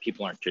advance so that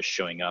people aren't just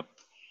showing up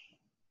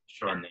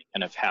and they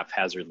kind of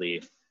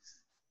haphazardly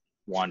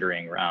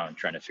wandering around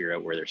trying to figure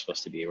out where they're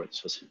supposed to be, what they're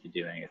supposed to be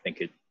doing. I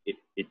think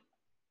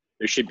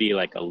there should be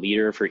like a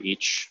leader for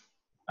each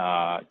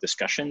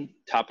discussion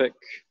topic,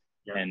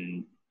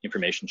 and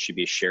information should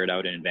be shared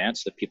out in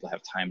advance so that people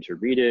have time to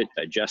read it,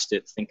 digest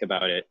it, think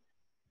about it.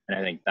 And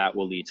I think that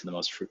will lead to the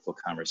most fruitful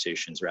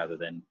conversations, rather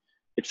than,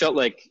 it felt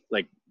like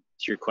to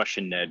your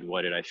question, Ned,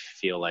 what did I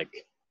feel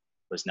like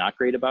was not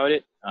great about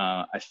it?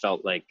 I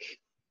felt like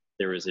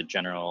there was a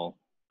general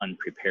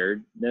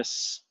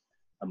unpreparedness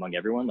among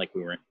everyone, like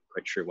we weren't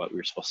quite sure what we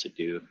were supposed to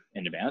do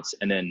in advance.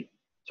 And then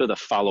so the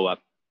follow-up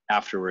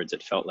afterwards,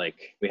 it felt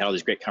like we had all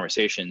these great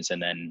conversations,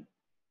 and then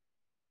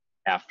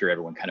after,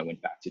 everyone kind of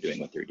went back to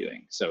doing what they're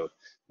doing. So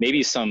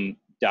maybe some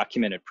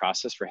documented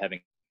process for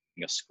having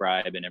a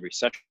scribe in every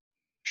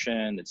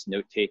session that's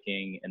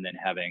note-taking, and then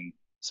having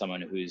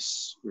someone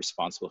who's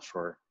responsible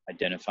for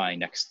identifying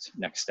next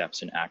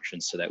steps and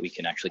actions, so that we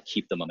can actually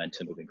keep the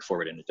momentum moving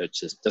forward, and it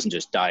doesn't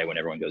just die when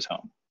everyone goes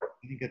home.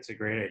 I think it's a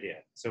great idea.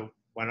 So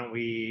why don't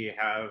we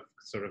have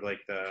sort of like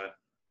the,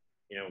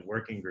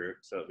 working group,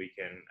 so that we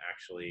can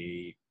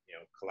actually,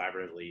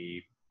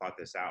 collaboratively plot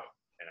this out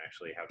and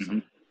actually have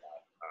something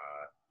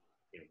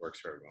that works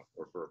for everyone,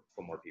 or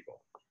for more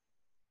people.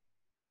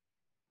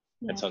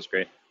 That sounds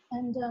great.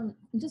 And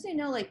just so you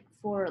know, like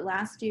for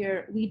last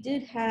year, we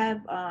did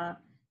have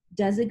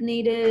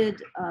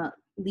designated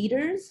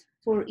leaders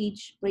for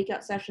each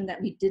breakout session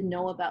that we did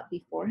know about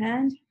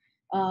beforehand.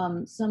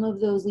 Some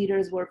of those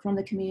leaders were from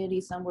the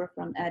community, some were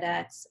from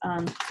edX.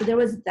 So there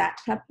was that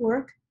prep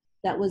work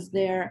that was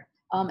there.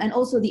 And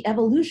also the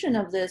evolution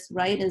of this,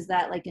 right, is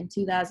that like in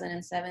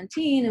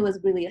 2017, it was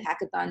really a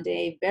hackathon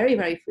day, very,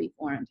 very free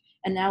formed.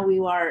 And now we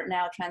are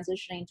now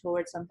transitioning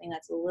towards something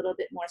that's a little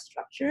bit more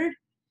structured,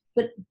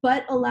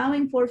 but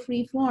allowing for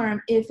free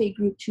form if a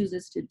group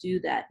chooses to do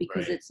that,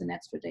 because it's an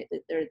extra day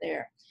that they're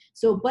there.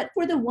 So, but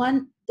for the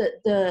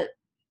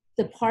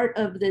part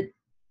of the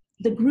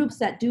groups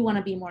that do want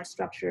to be more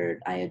structured,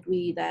 I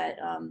agree that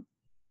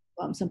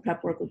some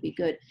prep work would be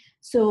good.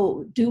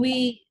 So do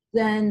we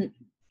then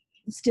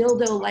still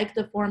though like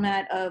the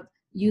format of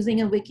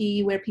using a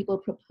wiki where people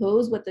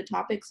propose what the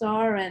topics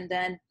are and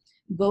then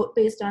vote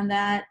based on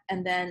that,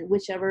 and then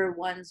whichever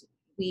ones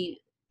we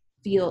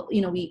feel,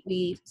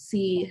 we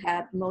see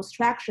have most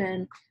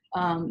traction,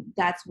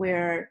 that's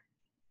where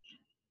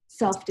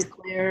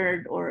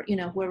self-declared or,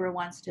 whoever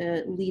wants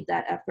to lead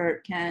that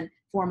effort can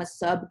form a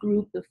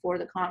subgroup before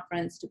the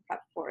conference to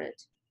prep for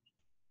it.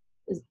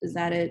 Is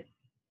that a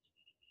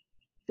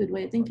good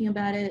way of thinking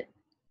about it?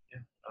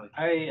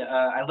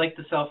 I like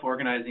the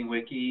self-organizing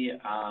wiki,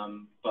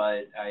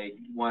 but I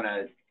want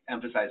to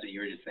emphasize what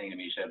you were just saying,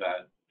 Amisha,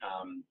 about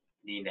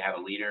needing to have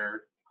a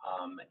leader.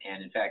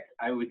 And in fact,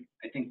 I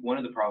think one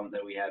of the problems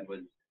that we had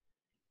was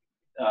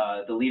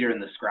the leader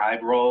and the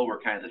scribe role were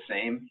kind of the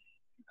same,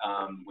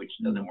 which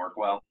doesn't work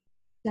well.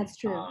 That's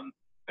true.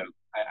 So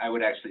I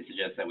would actually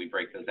suggest that we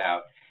break those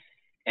out.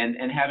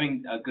 And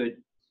having a good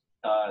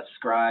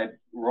scribe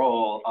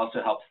role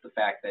also helps the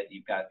fact that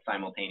you've got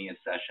simultaneous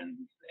sessions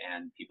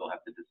and people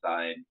have to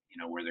decide,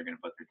 where they're going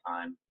to put their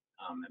time.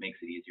 It makes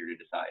it easier to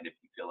decide if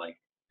you feel like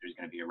there's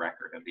going to be a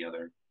record of the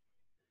other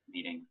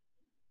meetings.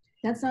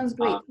 That sounds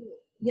great.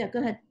 Yeah, go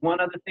ahead. One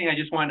other thing I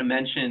just wanted to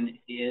mention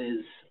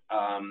is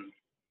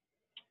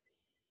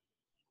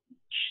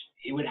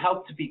it would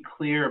help to be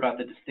clear about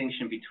the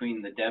distinction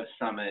between the Dev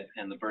Summit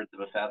and the Birds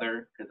of a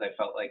Feather, because I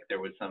felt like there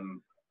was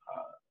some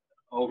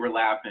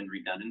overlap and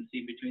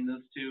redundancy between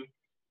those two.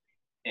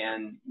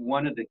 And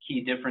one of the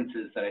key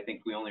differences that I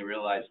think we only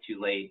realized too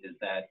late is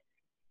that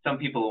some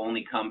people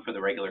only come for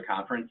the regular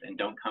conference and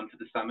don't come to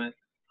the summit.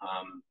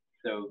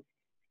 So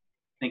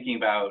thinking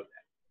about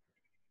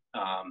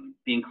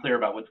being clear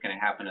about what's going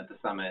to happen at the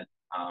summit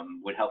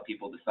would help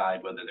people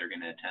decide whether they're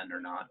going to attend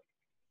or not.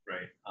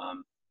 Right.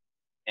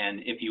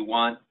 And if you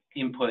want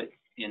input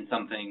in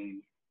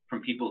something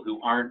from people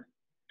who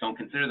don't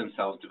consider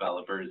themselves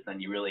developers, then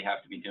you really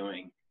have to be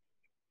doing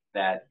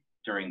that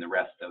during the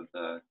rest of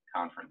the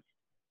conference.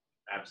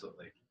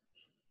 Absolutely.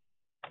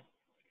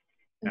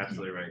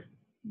 Absolutely right.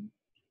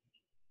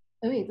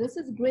 Okay, this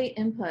is great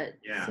input.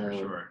 Yeah, so for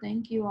sure.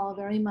 Thank you all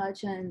very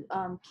much, and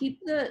keep.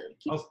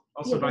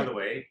 Also, by the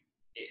way,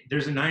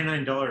 there's a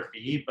 $99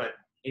 fee, but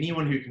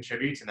anyone who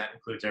contributes, and that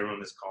includes everyone on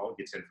this call,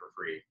 gets in for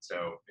free.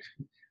 So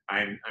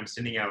I'm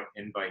sending out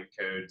invite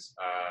codes,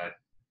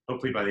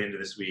 hopefully by the end of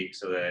this week,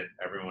 so that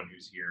everyone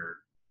who's here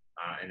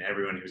and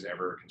everyone who's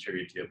ever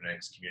contributed to the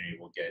OpenEdX community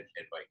will get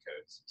invite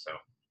codes. So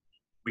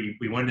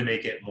we wanted to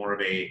make it more of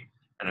an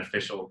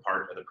official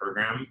part of the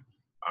program,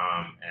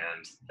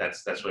 and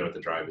that's really what the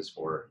drive is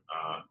for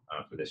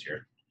this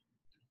year.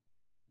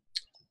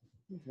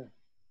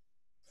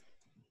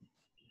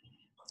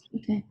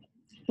 Okay.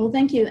 Well,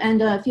 thank you.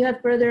 And if you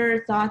have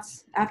further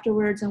thoughts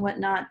afterwards and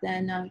whatnot,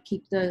 then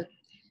keep the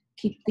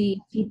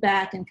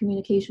feedback and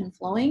communication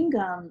flowing.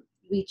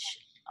 Reach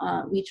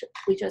reach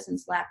us in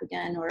Slack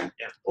again,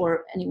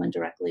 or anyone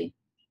directly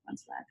on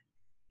Slack.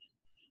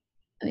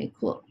 Okay,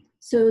 cool.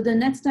 So the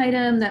next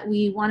item that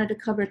we wanted to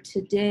cover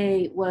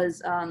today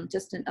was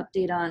just an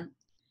update on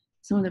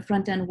some of the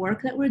front-end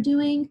work that we're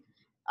doing.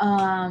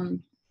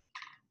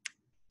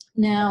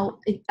 Now,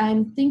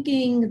 I'm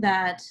thinking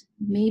that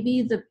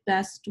maybe the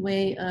best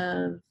way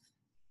of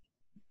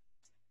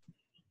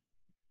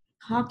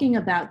talking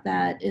about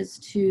that is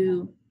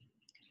to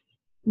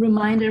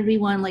remind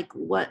everyone like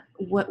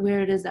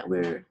where it is that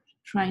we're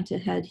trying to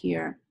head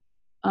here.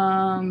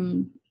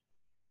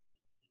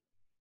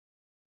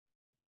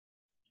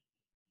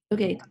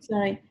 Okay,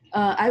 sorry.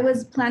 I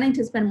was planning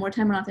to spend more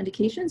time on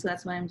authentication, so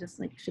that's why I'm just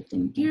like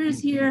shifting gears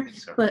here.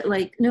 But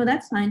like, no,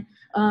 that's fine.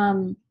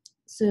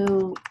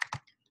 So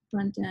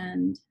front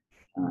end,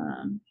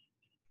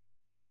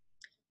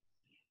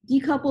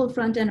 decoupled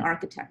front end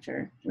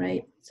architecture,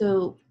 right?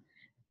 So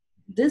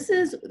this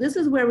is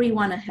where we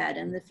want to head.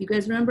 And if you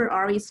guys remember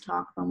Ari's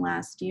talk from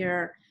last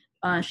year,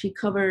 she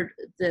covered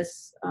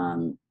this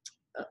in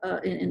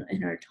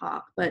her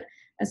talk. But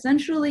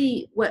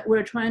essentially, what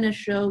we're trying to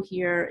show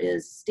here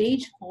is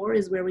stage 4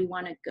 is where we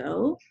want to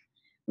go,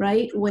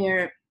 right?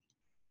 Where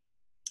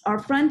our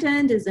front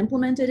end is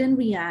implemented in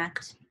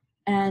React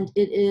and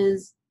it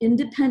is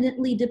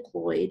independently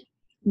deployed,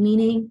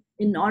 meaning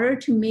in order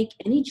to make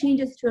any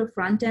changes to a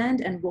front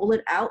end and roll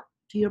it out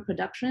to your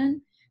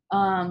production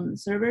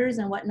servers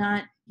and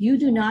whatnot, you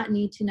do not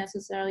need to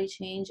necessarily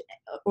change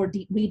or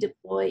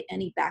redeploy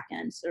any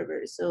backend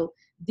servers. So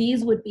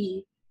these would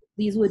be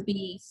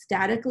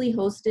statically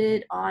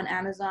hosted on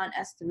Amazon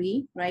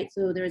S3, right?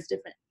 So there's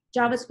different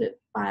JavaScript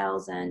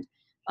files and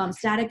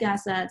static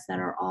assets that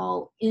are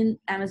all in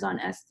Amazon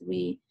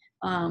S3,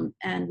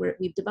 and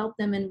we've developed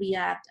them in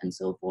React and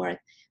so forth,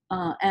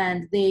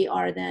 and they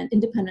are then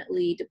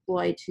independently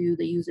deployed to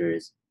the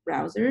user's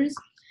browsers.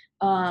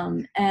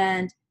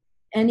 And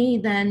any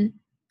then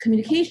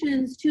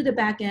communications to the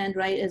backend,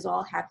 right, is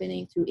all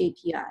happening through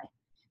API.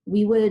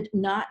 We would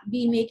not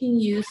be making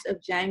use of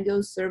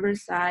Django's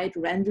server-side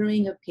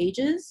rendering of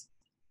pages.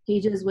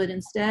 Pages would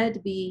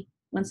instead be,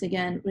 once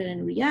again,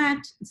 written in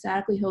React,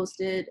 statically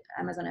hosted,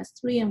 Amazon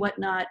S3 and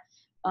whatnot.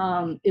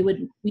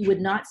 We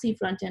would not see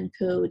front-end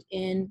code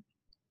in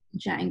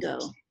Django.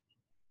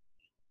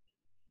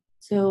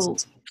 So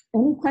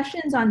any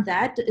questions on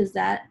that? Is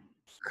that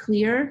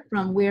clear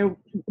from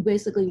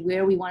basically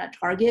where we want to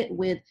target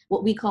with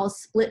what we call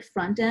split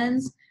front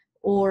ends,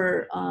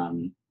 or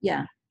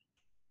yeah.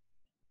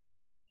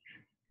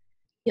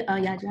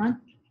 Yeah,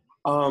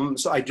 John?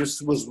 So I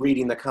just was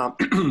reading the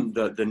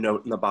the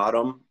note in the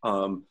bottom.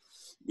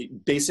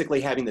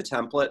 Basically having the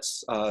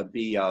templates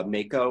be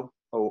Mako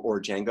or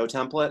Django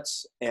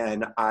templates,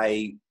 and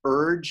I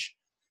urge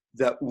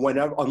that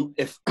whenever,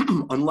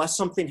 unless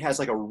something has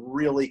like a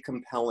really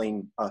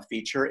compelling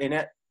feature in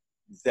it,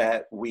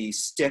 that we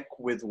stick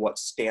with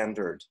what's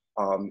standard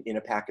in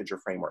a package or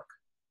framework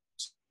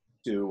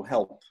to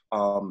help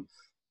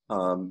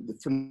the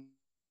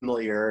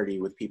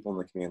familiarity with people in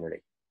the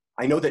community.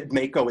 I know that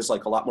Mako is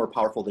like a lot more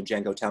powerful than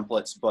Django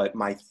templates, but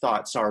my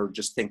thoughts are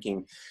just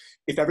thinking,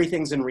 if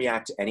everything's in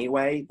React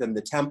anyway, then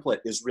the template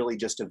is really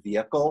just a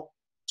vehicle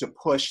to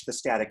push the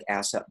static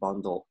asset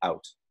bundle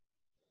out.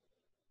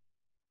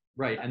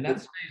 Right, and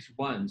that's phase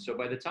 1. So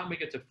by the time we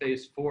get to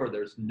phase 4,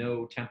 there's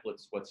no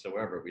templates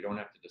whatsoever. We don't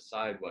have to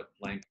decide what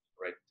language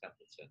to write the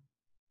templates in.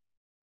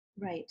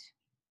 Right.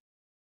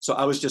 So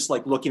I was just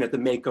like looking at the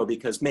Mako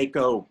because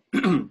Mako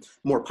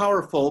more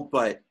powerful,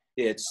 but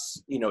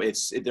it's, you know,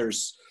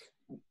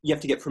 you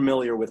have to get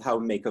familiar with how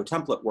Mako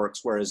template works.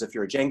 Whereas if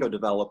you're a Django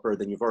developer,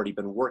 then you've already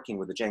been working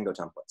with the Django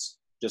templates,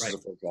 just as a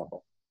for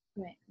example.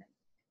 Right.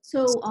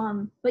 So,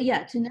 but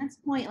yeah, to Ned's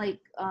point, like,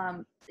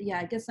 yeah,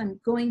 I guess I'm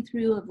going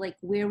through of like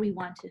where we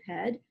want to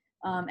head.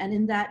 And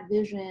in that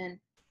vision,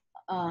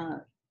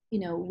 you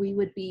know, we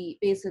would be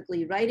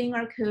basically writing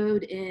our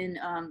code in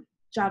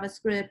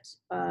JavaScript,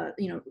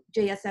 you know,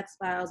 JSX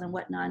files and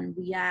whatnot in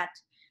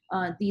React.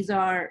 These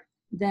are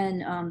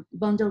then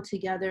bundled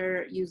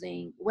together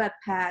using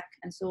Webpack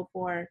and so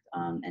forth,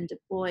 and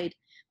deployed.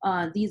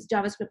 These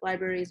JavaScript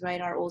libraries, right,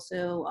 are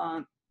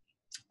also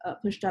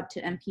pushed up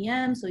to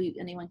NPM, so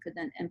anyone could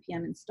then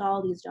NPM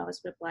install these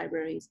JavaScript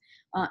libraries.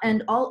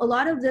 And a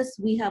lot of this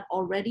we have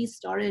already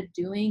started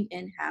doing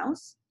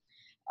in-house,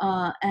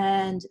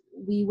 and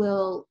we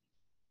will,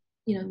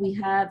 you know, we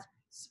have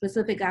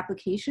specific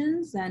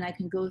applications, and I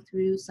can go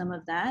through some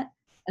of that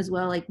as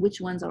well, like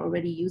which ones are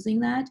already using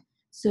that.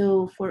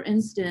 So for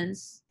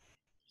instance,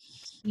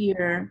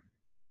 here,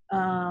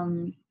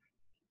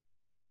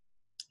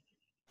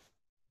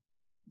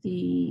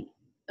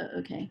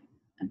 okay,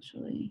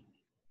 actually,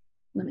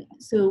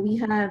 so we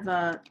have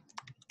a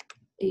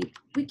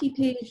wiki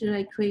page that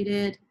I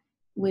created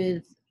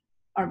with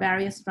our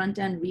various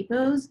front-end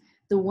repos.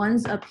 The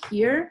ones up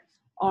here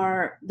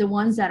are the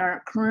ones that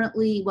are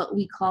currently what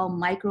we call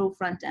micro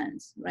front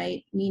ends,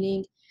 right?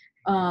 Meaning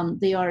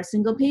they are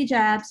single page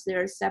apps,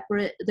 they're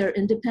separate, they're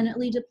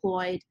independently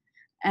deployed,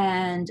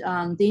 And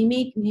they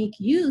make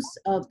use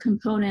of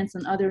components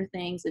and other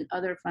things in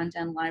other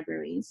front-end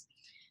libraries.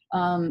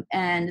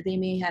 And they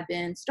may have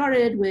been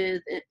started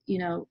with,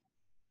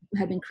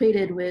 have been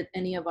created with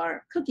any of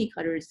our cookie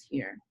cutters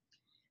here.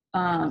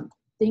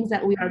 Things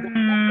that we are going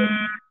to...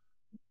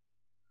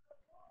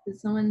 Does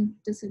someone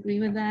disagree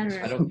with that?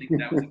 Or? I don't think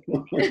that was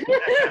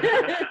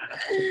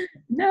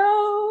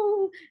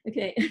No.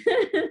 Okay.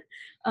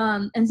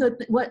 And so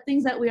what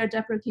things that we are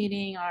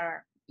deprecating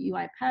are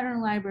UI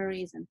pattern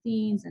libraries and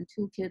themes and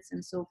toolkits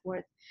and so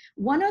forth.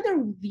 One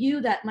other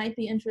view that might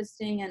be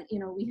interesting, and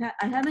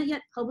I haven't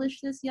yet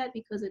published this yet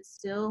because it's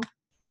still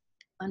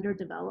under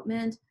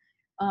development,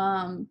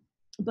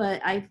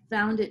 but I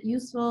found it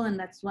useful, and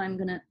that's why I'm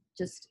gonna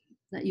just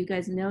let you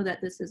guys know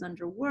that this is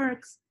under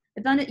works.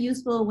 I found it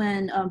useful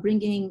when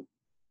bringing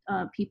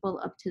people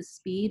up to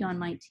speed on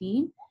my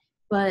team,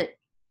 but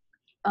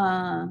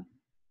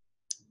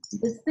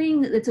this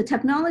thing, it's a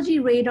technology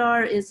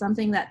radar, is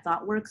something that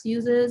ThoughtWorks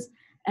uses,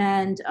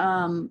 and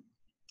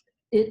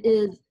it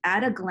is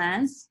at a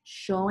glance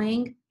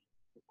showing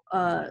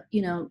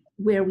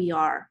where we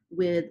are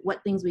with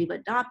what things we've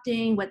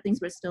adopting, what things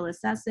we're still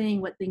assessing,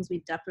 what things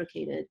we've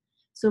deprecated.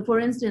 So for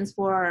instance,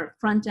 for our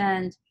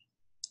front-end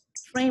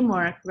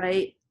framework,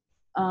 right?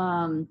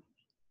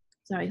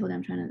 Sorry, hold on,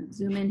 I'm trying to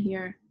zoom in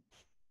here.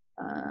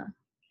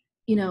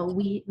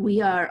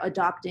 We are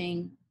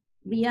adopting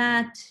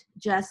React,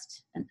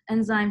 Jest, an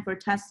enzyme for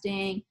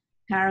testing,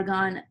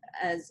 Paragon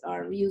as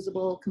our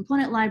reusable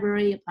component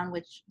library upon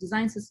which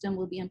design system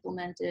will be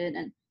implemented,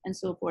 and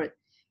so forth.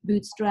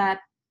 Bootstrap,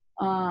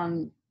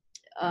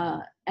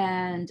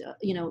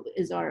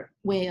 is our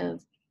way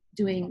of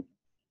doing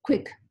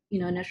quick,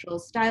 initial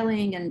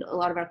styling, and a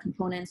lot of our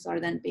components are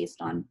then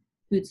based on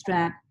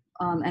Bootstrap.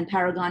 And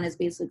Paragon is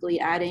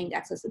basically adding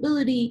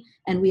accessibility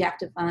and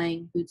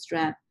reactifying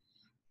Bootstrap.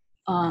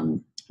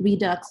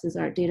 Redux is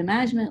our data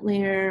management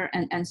layer,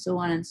 and so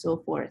on and so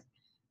forth.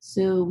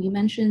 So we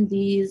mentioned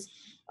these.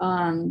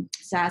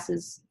 SAS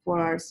is for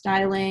our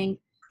styling.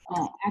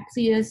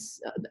 Axios,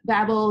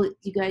 Babel,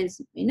 you guys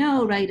may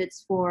know, right?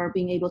 It's for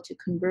being able to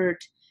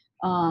convert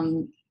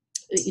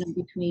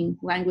between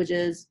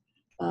languages.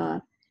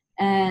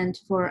 And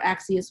for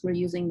Axios, we're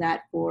using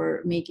that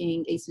for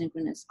making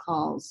asynchronous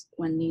calls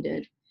when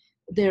needed.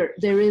 There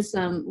is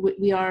some,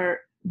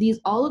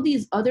 all of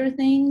these other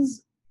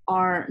things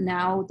are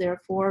now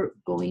therefore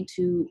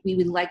we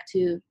would like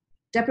to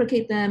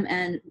deprecate them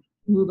and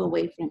move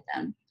away from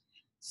them.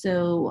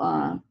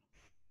 So,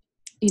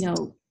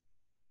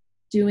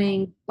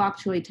 doing bok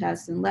choy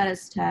tests and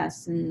lettuce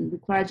tests and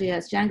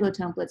Require.js, Django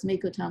templates,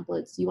 Mako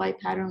templates, UI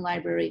pattern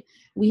library.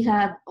 We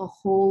have a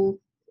whole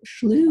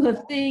slew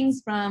of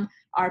things from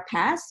our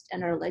past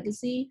and our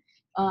legacy,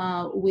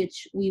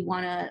 which we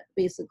want to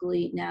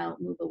basically now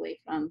move away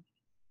from.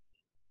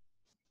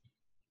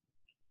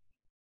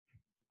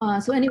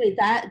 So anyway,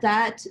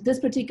 this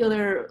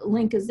particular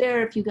link is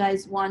there if you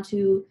guys want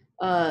to,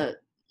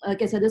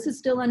 like I said, this is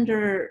still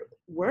under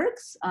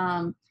works.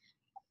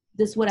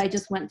 What I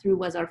just went through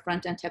was our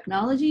front-end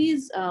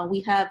technologies.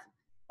 We have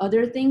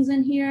other things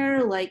in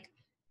here, like,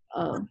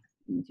 I don't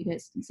know if you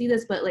guys can see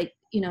this, but like,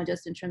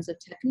 just in terms of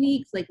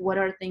techniques, like what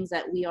are things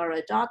that we are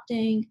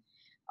adopting,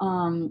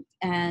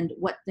 and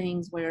what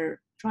things we're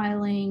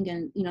trialing,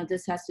 and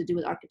this has to do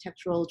with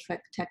architectural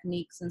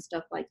techniques and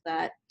stuff like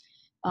that.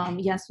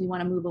 Yes, we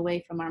want to move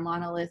away from our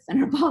monolith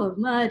and our ball of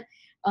mud.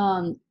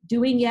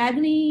 Doing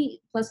Yagni,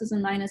 pluses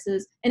and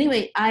minuses.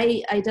 Anyway,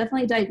 I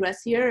definitely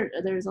digress here.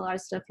 There's a lot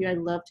of stuff here I'd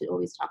love to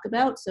always talk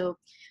about. So,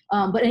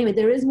 but anyway,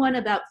 there is one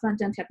about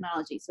front-end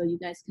technology. So you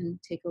guys can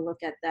take a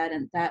look at that.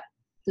 And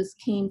this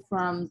came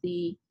from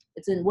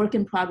it's in work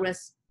in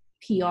progress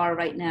PR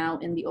right now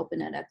in the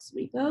Open edX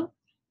repo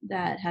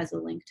that has a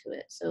link to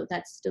it. So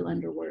that's still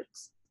under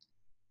works.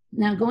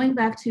 Now going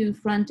back to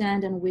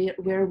front-end and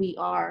where we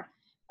are,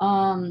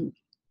 when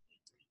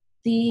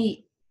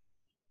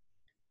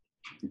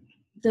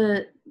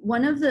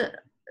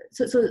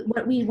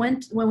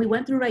we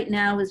went through right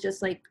now is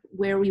just like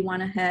where we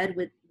want to head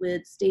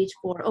with stage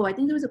 4. Oh, I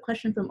think there was a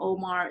question from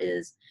Omar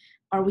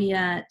are we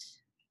at,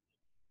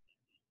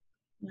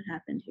 what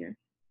happened here?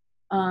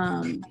 Where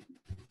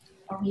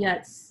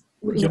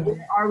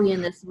are we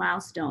in this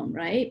milestone,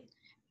 right?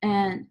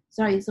 And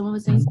sorry, someone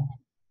was saying something?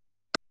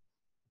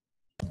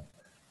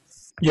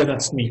 Yeah,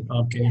 that's me.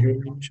 Can you hear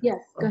me? Yes,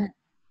 go ahead.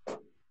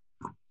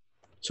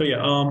 So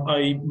yeah,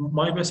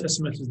 my best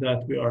estimate is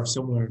that we are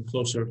somewhere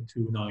closer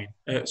to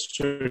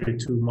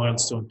to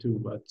milestone 2,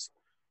 but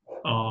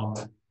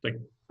like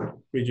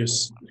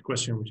Regis'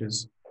 question, which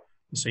is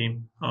the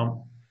same.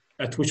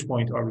 At which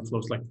point are we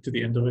close, like to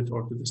the end of it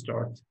or to the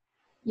start?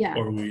 Yeah.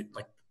 Or are we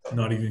like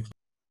not even?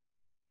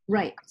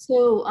 Right.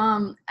 So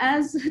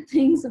as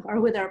things are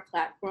with our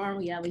platform,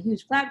 we have a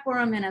huge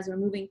platform, and as we're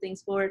moving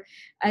things forward,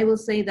 I will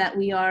say that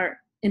we are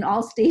in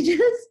all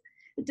stages.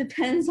 It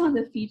depends on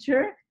the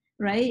feature,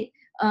 right?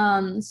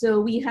 So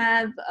we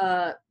have,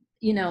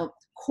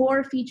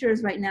 core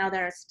features right now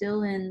that are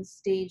still in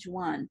stage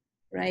 1,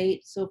 right?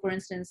 So for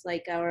instance,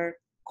 like our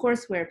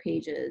courseware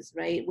pages,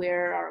 right?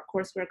 Where our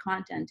courseware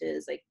content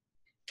is, like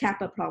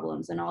Kappa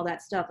problems and all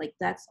that stuff. Like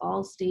that's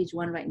all stage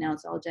 1 right now.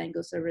 It's all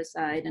Django server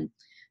side. And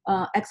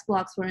X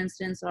blocks, for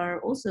instance,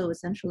 are also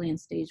essentially in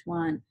stage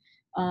 1.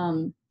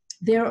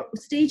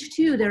 Stage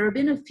 2, there have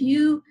been a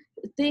few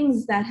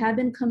things that have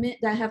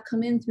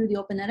come in through the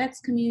Open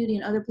edX community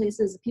and other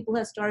places. People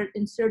have started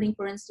inserting,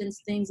 for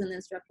instance, things in the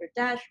instructor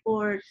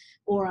dashboard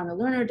or on a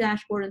learner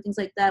dashboard and things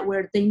like that,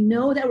 where they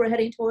know that we're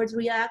heading towards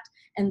React,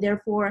 and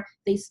therefore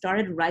they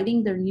started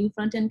writing their new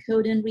front-end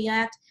code in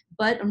React.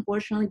 But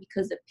unfortunately,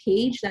 because the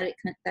page that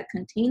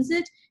contains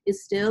it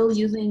is still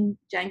using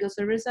Django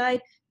server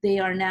side, they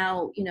are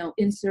now,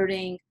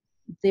 inserting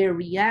their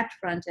React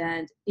front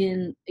end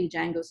in a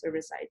Django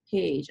server side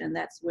page, and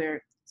that's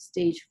where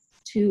stage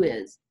 2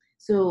 is.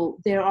 So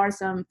there are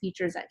some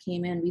features that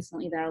came in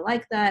recently that are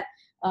like that,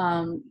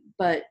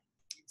 but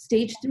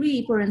stage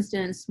 3, for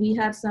instance, we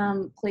have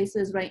some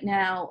places right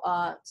now.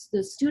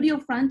 The Studio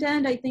front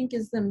end, I think,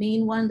 is the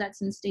main one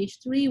that's in stage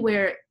 3,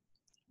 where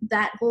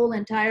that whole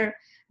entire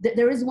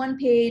there is one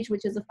page,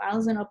 which is a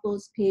files and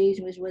uploads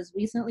page, which was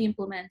recently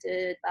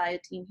implemented by a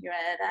team here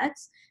at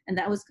edX, and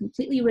that was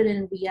completely written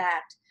in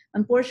React.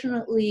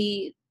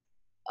 Unfortunately,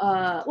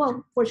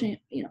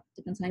 fortunately,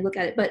 depends how you look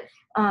at it, but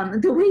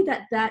the way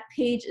that that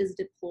page is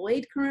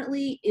deployed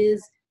currently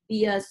is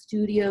via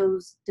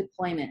Studio's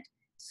deployment.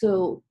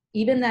 So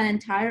even though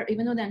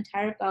the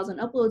entire files and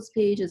uploads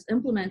page is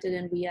implemented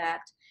in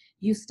React,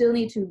 you still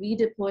need to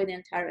redeploy the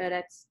entire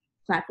edX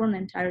platform, the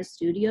entire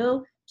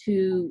Studio,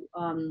 to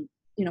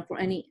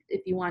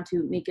if you want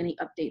to make any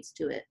updates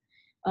to it.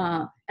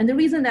 And the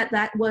reason that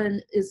that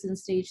one is in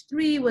stage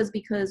 3 was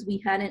because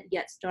we hadn't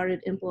yet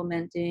started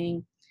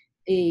implementing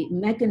a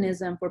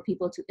mechanism for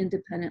people to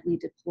independently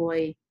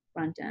deploy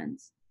front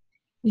ends.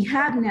 We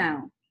have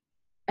now,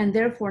 and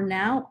therefore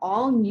now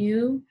all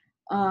new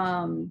apps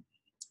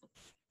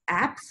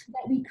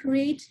that we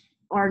create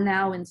are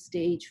now in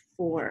stage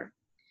 4.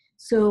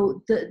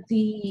 So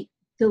the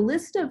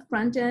list of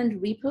front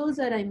end repos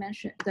that I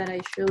mentioned, that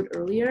I showed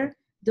earlier,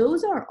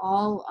 those are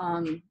all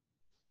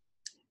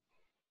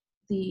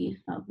the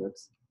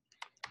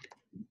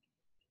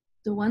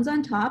ones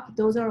on top.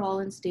 Those are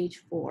all in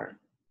stage 4.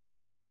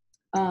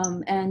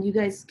 And you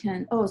guys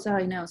can,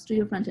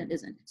 Studio Frontend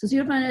isn't. So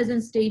Studio Frontend is in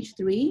stage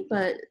 3,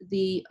 but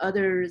the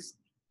others,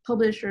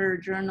 publisher,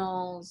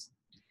 journals,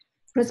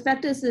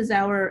 Prospectus is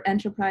our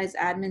enterprise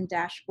admin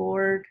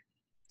dashboard.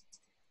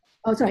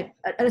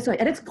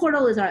 edX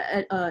portal is our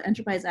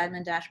enterprise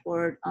admin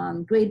dashboard.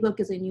 Gradebook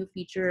is a new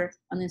feature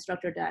on the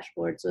instructor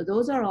dashboard. So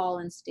those are all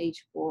in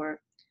stage 4.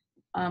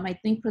 I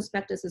think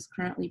Prospectus is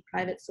currently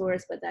private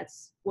source, but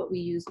that's what we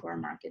use for our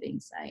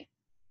marketing site.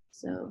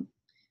 So.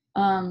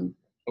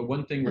 But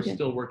one thing we're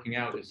still working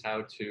out is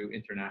how to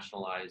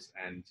internationalize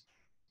and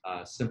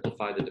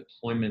simplify the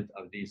deployment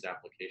of these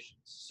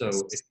applications. So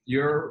if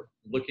you're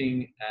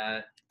looking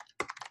at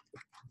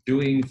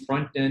doing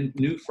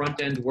new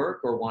front-end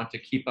work or want to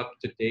keep up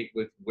to date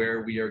with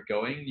where we are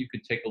going, you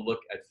could take a look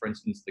at, for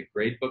instance, the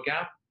Gradebook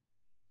app,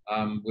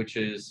 which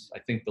is, I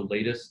think, the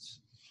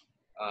latest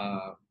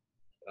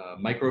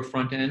micro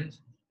front-end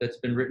that's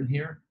been written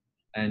here,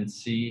 and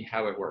see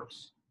how it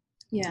works.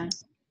 Yeah.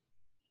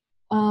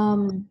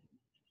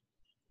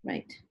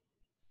 Right.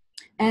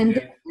 And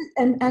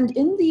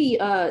in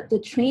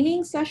the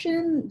training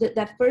session,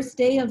 that first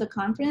day of the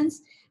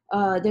conference,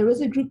 there was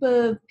a group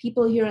of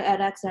people here at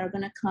edX that are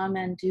going to come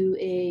and do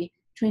a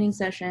training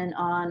session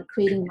on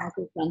creating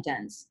micro front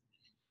ends,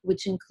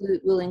 which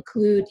will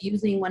include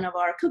using one of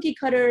our cookie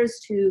cutters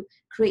to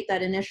create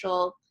that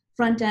initial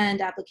front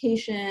end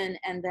application,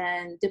 and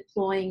then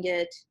deploying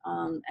it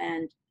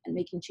and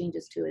making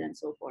changes to it and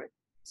so forth.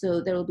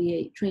 So there will be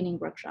a training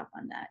workshop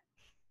on that.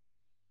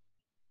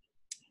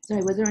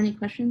 Sorry, was there any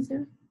questions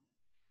there?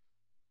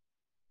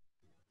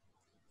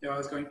 Yeah, I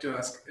was going to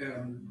ask,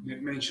 you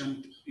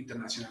mentioned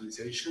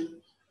internationalization.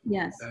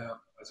 Yes.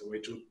 As a way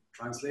to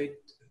translate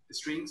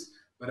strings,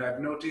 but I've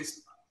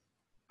noticed,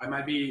 I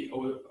might be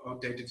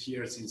outdated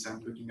here since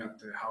I'm looking at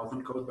the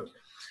Hawthorne code, but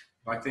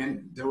back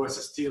then there was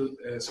still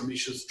some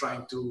issues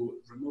trying to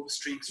remove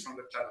strings from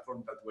the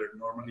platform that were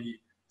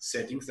normally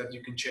settings that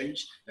you can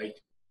change, like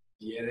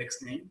the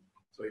edX name.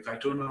 So if I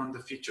turn on the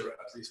feature,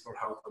 at least for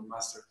Hawthorne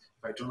Master,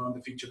 if I turn on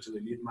the feature to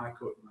delete my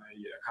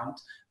account,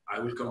 I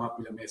will come up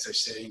with a message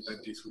saying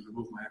that this will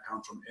remove my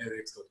account from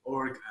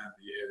edX.org and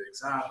the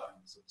edX app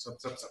and so.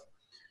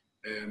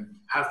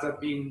 Has that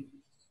been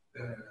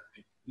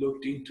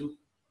looked into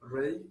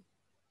already?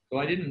 So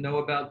I didn't know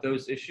about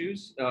those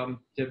issues. Have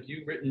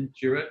you written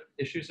Jira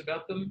issues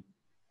about them?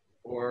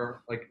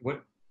 Or like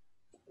what?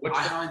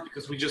 I haven't,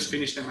 because we just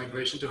finished the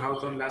migration to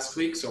Hawthorne last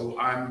week, so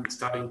I'm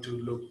starting to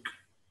look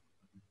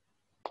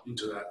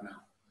into that now.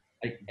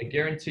 I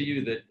guarantee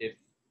you that if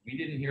we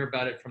didn't hear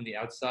about it from the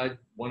outside,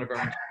 one of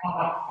our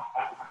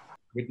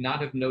would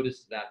not have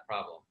noticed that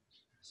problem.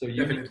 So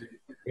you need to be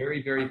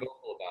very, very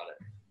vocal about it.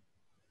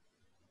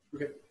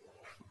 Okay.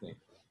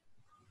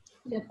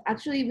 Yep,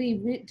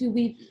 actually,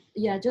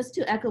 just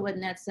to echo what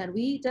Ned said,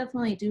 we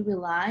definitely do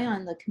rely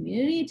on the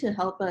community to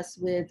help us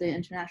with the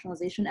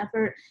internationalization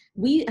effort.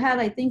 We have,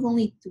 I think,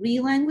 only 3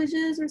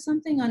 languages or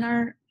something on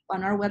our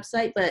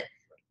website, but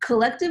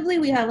collectively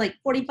we have like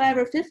 45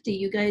 or 50.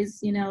 You guys,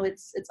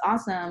 it's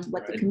awesome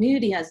what the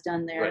community has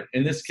done there. Right.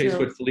 In this case, So,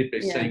 what Felipe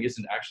is yeah. saying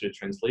isn't actually a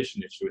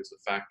translation issue. It's the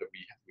fact that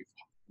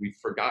we've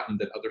forgotten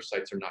that other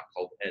sites are not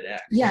called edX.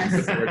 Yes.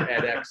 Put the word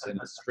edX in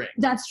a string.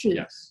 That's true.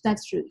 Yes.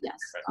 That's true. Yes.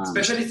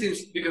 Especially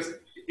since, because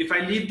if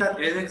I leave that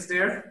edX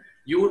there,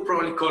 you would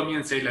probably call me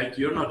and say like,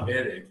 you're not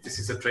edX. This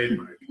is a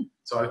trademark.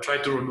 So I try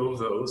to remove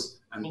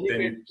those. And Felipe,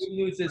 then the good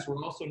news is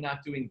we're also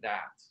not doing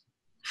that.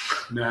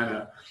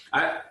 No.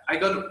 I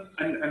got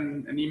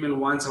an email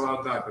once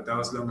about that, but that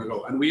was long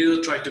ago. And we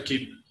will try to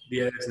keep the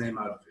edX name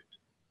out of it.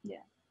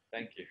 Yeah.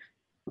 Thank you.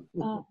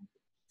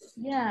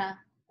 Yeah.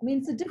 I mean,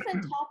 it's a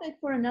different topic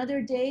for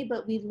another day,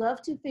 but we'd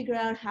love to figure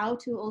out how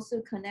to also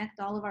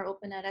connect all of our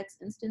open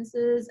edX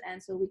instances,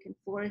 and so we can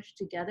flourish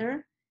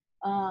together.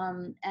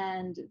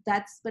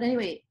 But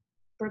anyway,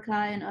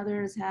 Berkay and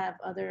others have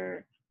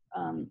other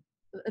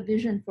a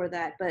vision for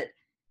that. But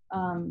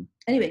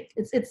anyway,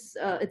 it's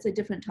a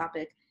different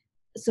topic.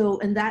 So,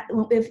 in that,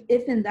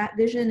 if that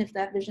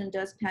vision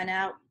does pan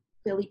out,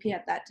 Felipe,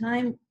 at that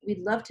time, we'd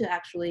love to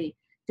actually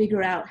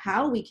figure out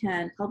how we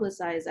can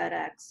publicize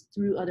edX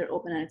through other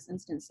OpenEdX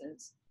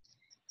instances.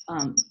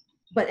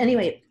 But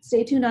anyway,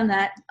 stay tuned on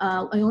that.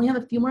 I only have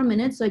a few more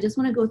minutes, so I just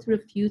want to go through a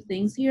few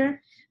things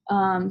here.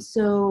 This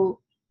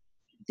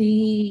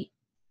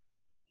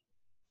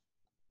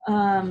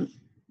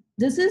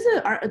is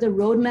the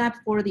roadmap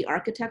for the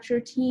architecture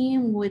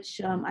team,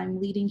 which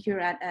I'm leading here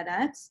at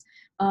edX.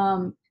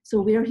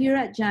 So we're here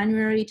at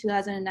January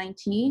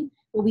 2019.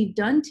 What we've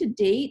done to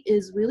date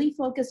is really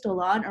focused a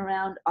lot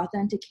around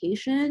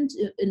authentication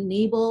to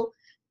enable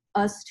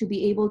us to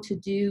be able to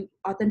do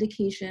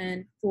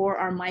authentication for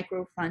our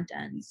micro front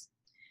ends.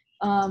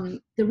 The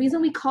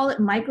reason we call it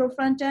micro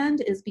front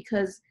end is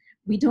because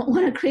we don't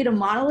want to create a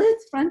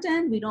monolith front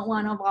end. We don't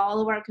want to have all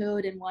of our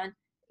code in one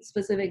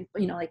specific,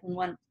 like in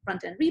one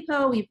front end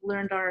repo. We've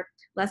learned our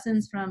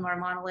lessons from our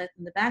monolith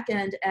in the back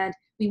end, and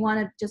we want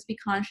to just be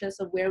conscious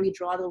of where we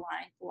draw the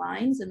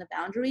lines and the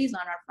boundaries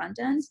on our front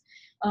ends.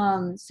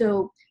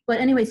 But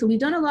anyway, so we've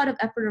done a lot of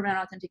effort around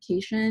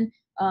authentication.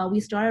 We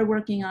started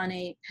working on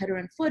a header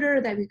and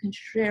footer that we can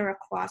share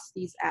across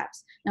these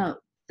apps. Now,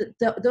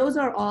 those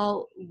are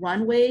all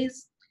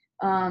runways,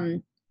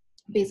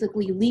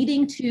 basically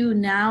leading to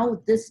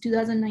now this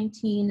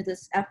 2019,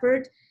 this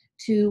effort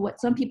to what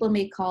some people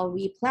may call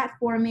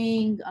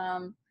re-platforming,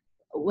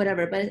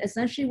 whatever. But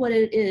essentially what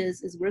it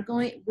is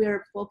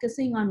we're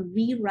focusing on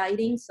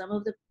rewriting some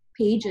of the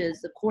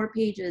pages, the core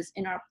pages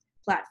in our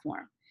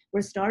platform.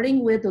 We're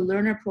starting with the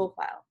learner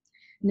profile.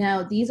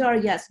 Now, these are,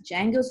 yes,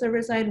 Django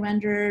server-side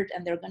rendered,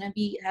 and there's going to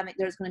be a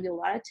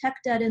lot of tech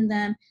debt in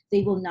them.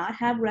 They will not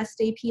have REST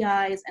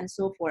APIs and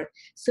so forth.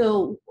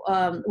 So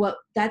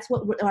that's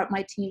what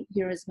my team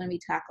here is going to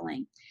be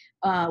tackling.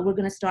 We're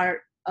going to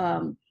start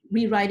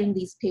rewriting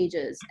these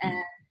pages,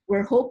 and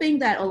we're hoping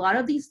that a lot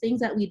of these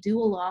things that we do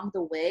along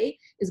the way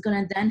is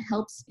going to then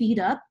help speed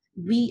up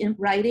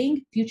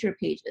rewriting future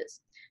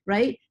pages,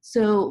 right?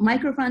 So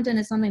micro frontend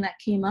is something that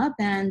came up,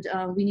 and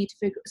we need to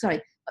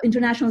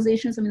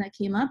internationalization is something that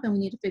came up, and we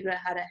need to figure out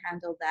how to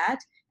handle that.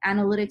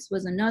 Analytics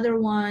was another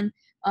one.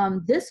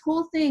 This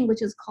whole thing,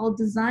 which is called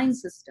design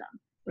system,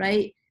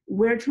 right?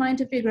 We're trying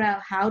to figure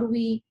out how do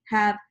we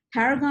have,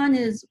 Paragon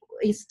is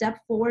a step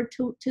forward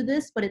to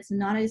this, but it's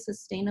not a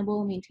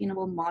sustainable,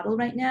 maintainable model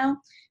right now.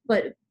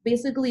 But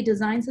basically,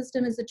 design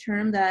system is a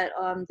term that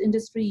the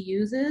industry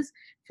uses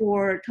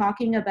for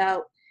talking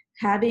about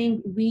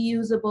having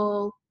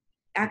reusable,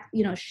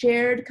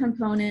 shared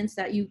components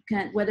that you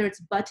can, whether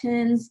it's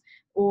buttons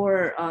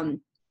or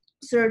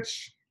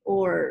search,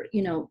 or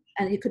and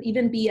it could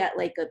even be at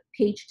like a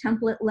page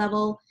template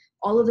level.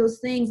 All of those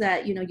things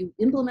that you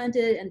implement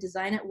it and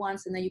design it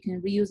once, and then you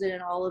can reuse it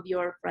in all of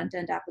your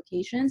front-end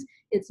applications.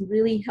 It's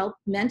really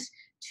meant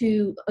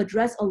to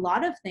address a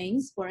lot of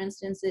things. For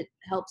instance, it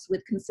helps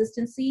with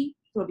consistency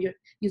of your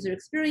user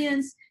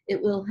experience.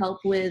 It will help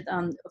with,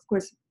 of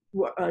course,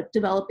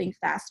 developing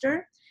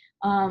faster.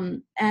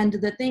 And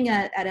the thing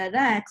at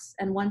edX,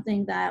 and one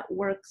thing that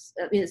works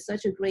is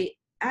such a great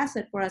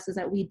asset for us, is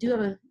that we do have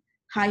a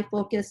high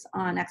focus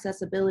on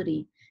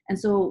accessibility. And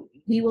so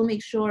we will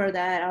make sure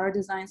that our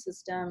design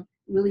system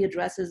really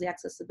addresses the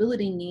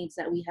accessibility needs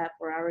that we have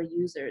for our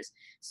users.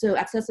 So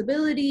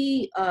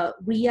accessibility,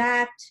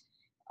 React,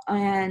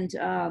 and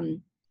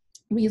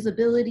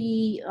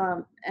reusability,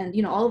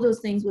 and all of those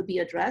things would be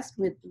addressed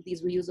with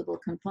these reusable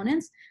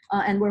components.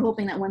 And we're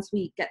hoping that once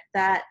we get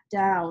that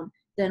down,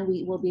 then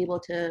we will be able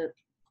to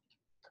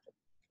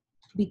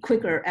be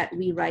quicker at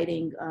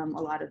rewriting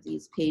a lot of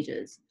these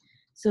pages.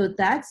 So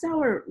that's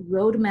our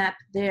roadmap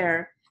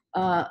there.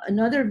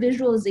 Another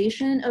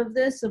visualization of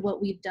this, of what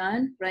we've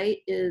done, right,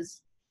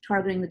 is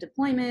targeting the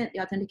deployment, the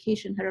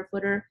authentication, header,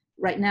 footer.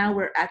 Right now,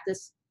 we're at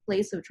this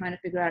place of trying to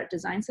figure out a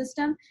design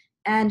system,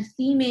 and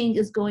theming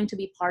is going to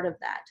be part of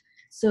that.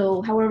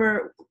 So,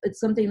 however, it's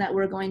something that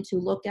we're going to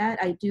look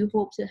at. I do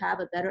hope to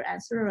have a better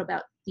answer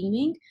about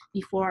theming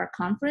before our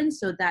conference.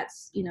 So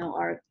that's,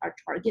 our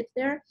target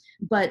there.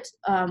 But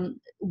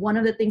one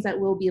of the things that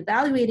we'll be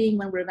evaluating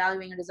when we're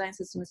evaluating our design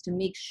system is to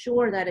make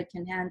sure that it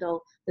can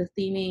handle the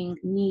theming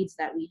needs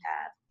that we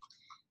have.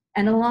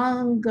 And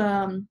along,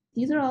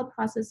 these are all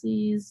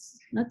processes,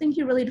 nothing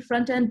here related to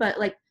front end, but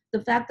like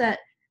the fact that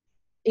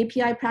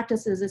API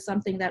practices is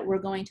something that we're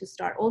going to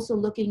start also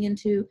looking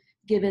into,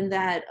 given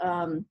that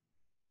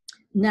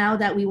now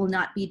that we will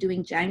not be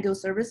doing Django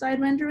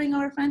server-side rendering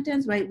our front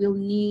ends, right? We'll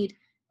need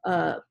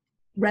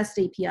REST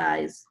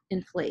APIs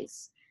in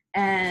place.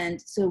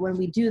 And so when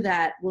we do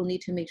that, we'll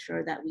need to make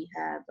sure that we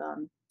have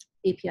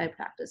API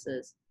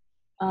practices.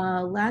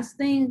 Last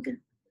thing,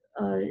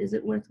 is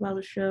it worthwhile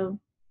to show?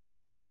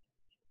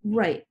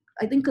 Right,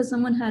 I think because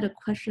someone had a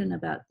question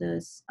about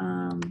this.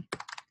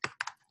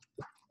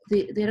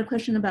 They had a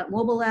question about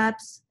mobile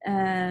apps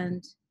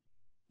and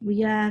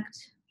React.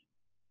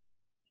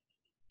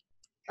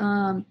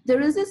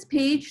 There is this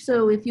page,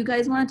 so if you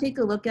guys want to take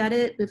a look at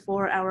it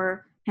before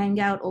our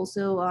Hangout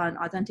also on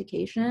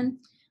authentication,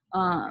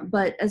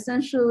 but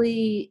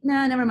essentially,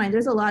 never mind,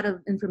 there's a lot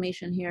of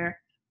information here.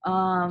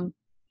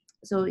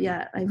 So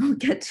yeah, I won't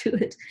get to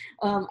it.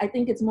 I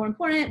think it's more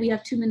important. We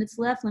have 2 minutes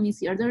left. Let me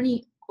see, are there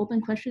any open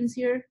questions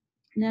here,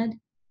 Ned,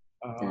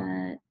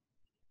 that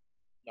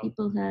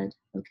people had?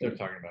 Okay. They're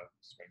talking about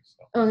swing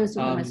stuff. Oh, there's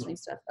some my swing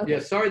stuff. Okay. Yeah,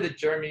 sorry that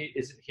Jeremy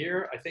isn't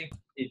here. I think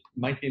it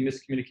might be a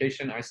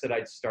miscommunication. I said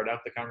I'd start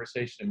out the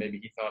conversation, and maybe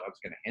he thought I was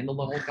going to handle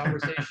the whole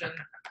conversation.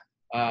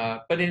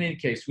 But in any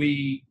case,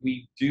 we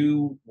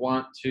do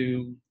want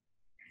to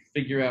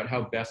figure out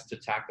how best to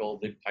tackle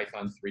the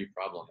Python 3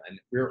 problem. And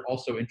we're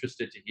also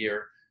interested to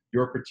hear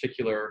your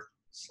particular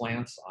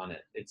slants on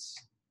it. It's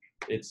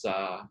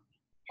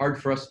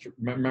hard for us to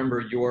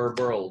remember your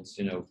worlds,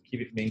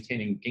 keep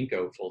maintaining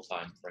Ginkgo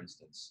full-time, for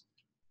instance.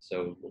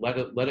 So let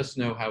us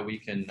know how we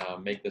can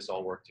make this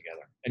all work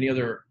together. Any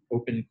other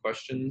open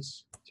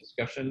questions,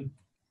 discussion?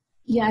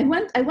 Yeah, I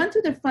went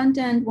through the front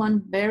end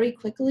one very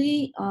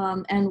quickly,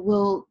 and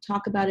we'll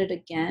talk about it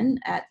again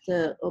at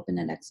the Open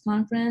edX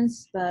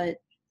conference. But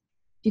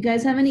if you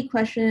guys have any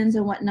questions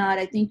and whatnot,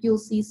 I think you'll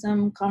see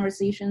some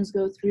conversations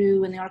go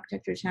through in the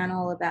architecture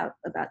channel about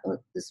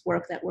this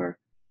work that we're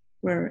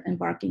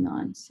embarking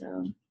on.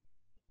 So.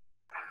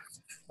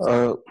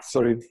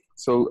 Sorry.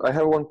 So I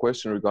have one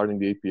question regarding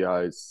the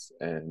APIs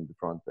and the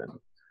front end.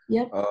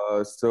 Yep.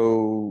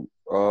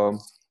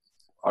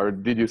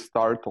 Did you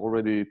start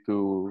already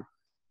to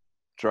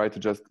try to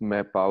just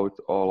map out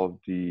all of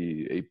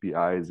the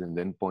APIs and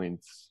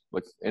endpoints,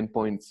 like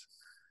endpoints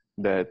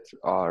that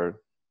are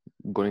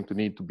going to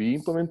need to be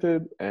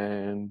implemented,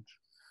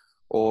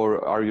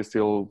 or are you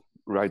still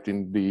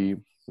writing the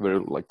very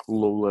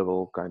low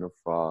level kind of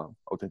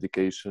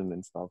authentication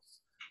and stuff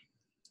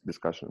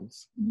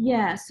discussions?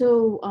 Yeah,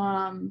 so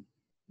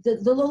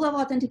the low level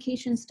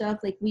authentication stuff,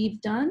 like we've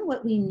done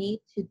what we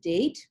need to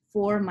date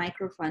for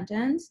micro front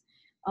ends.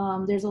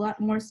 There's a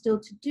lot more still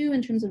to do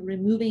in terms of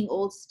removing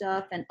old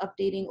stuff and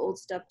updating old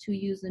stuff to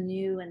use the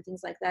new and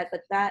things like that,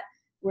 but that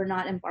we're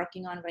not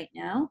embarking on right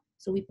now.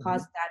 So we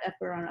paused that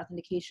effort on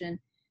authentication.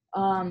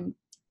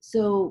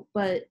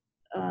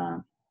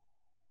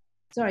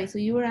 Sorry, so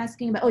you were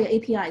asking about,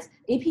 APIs.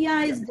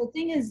 APIs, the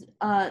thing is,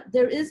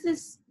 there is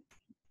this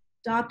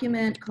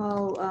document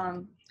called,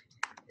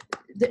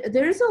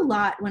 there's a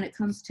lot when it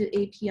comes to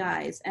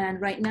APIs. And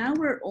right now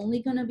we're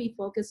only gonna be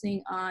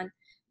focusing on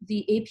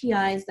the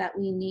APIs that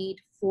we need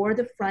for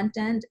the front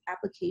end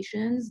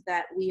applications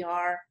that we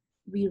are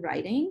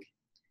rewriting.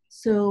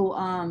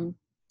 So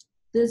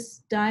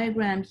this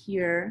diagram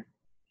here,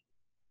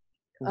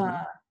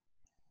 oh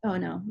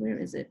no, where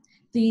is it?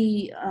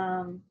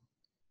 Gonna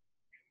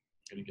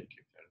get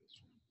kicked out of this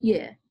room.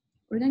 Yeah,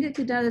 we're gonna get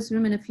kicked out of this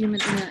room in a few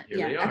minutes.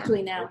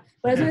 Actually now.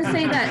 But I was gonna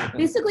say that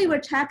basically we're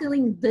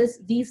tackling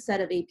these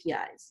set of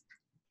APIs,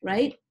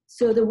 right?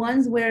 So the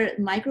ones where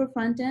micro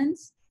front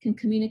ends can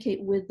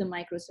communicate with the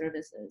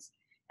microservices.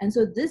 And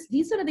so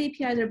these set of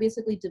APIs are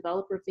basically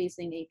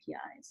developer-facing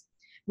APIs.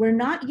 We're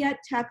not yet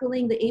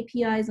tackling the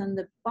APIs on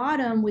the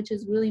bottom, which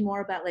is really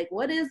more about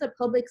what is the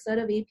public set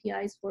of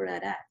APIs for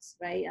edX,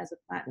 right, as a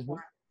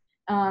platform.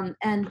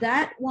 And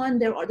that one,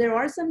 there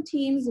are some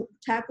teams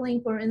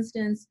tackling, for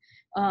instance,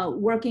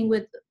 working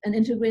with and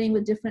integrating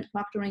with different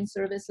proctoring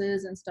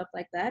services and stuff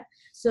like that.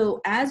 So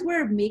as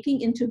we're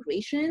making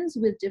integrations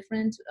with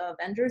different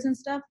vendors and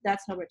stuff,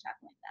 that's how we're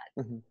tackling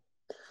that.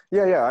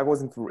 Yeah, I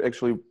wasn't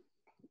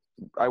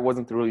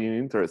really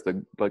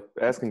interested,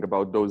 asking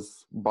about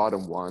those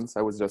bottom ones.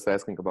 I was just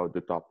asking about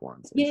the top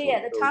ones. Yeah,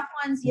 the top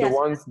ones, yes. The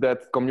ones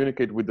that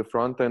communicate with the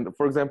front end.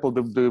 For example,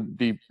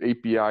 the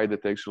API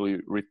that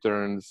actually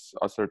returns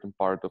a certain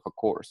part of a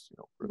course,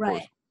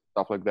 right.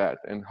 Stuff like that,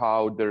 and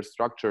how their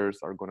structures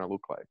are going to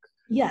look like.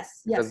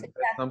 Yes, exactly.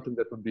 That's something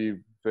that would be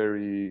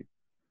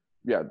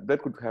that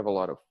could have a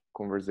lot of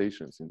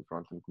conversations in the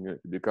front end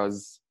community,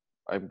 because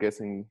I'm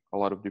guessing a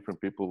lot of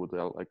different people would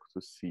like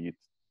to see it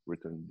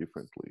written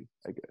differently,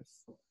 I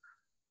guess.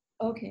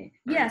 Okay.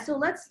 Yeah. So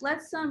let's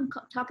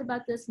talk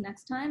about this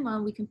next time.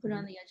 We can put it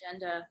on the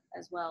agenda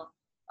as well.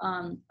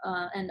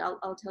 And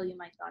I'll tell you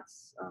my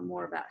thoughts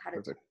more about how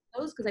to do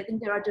those, because I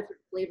think there are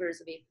different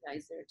flavors of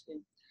APIs there too.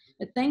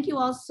 But thank you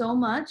all so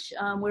much.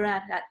 We're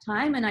at that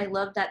time, and I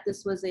love that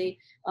this was a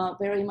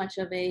very much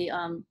of a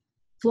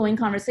flowing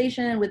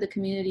conversation with the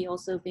community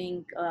also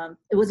being.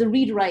 It was a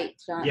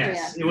read-write.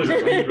 Yes, yeah. it was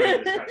a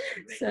read-write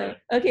discussion. So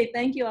okay,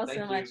 thank you all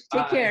so much.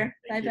 Take care.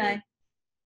 Bye bye.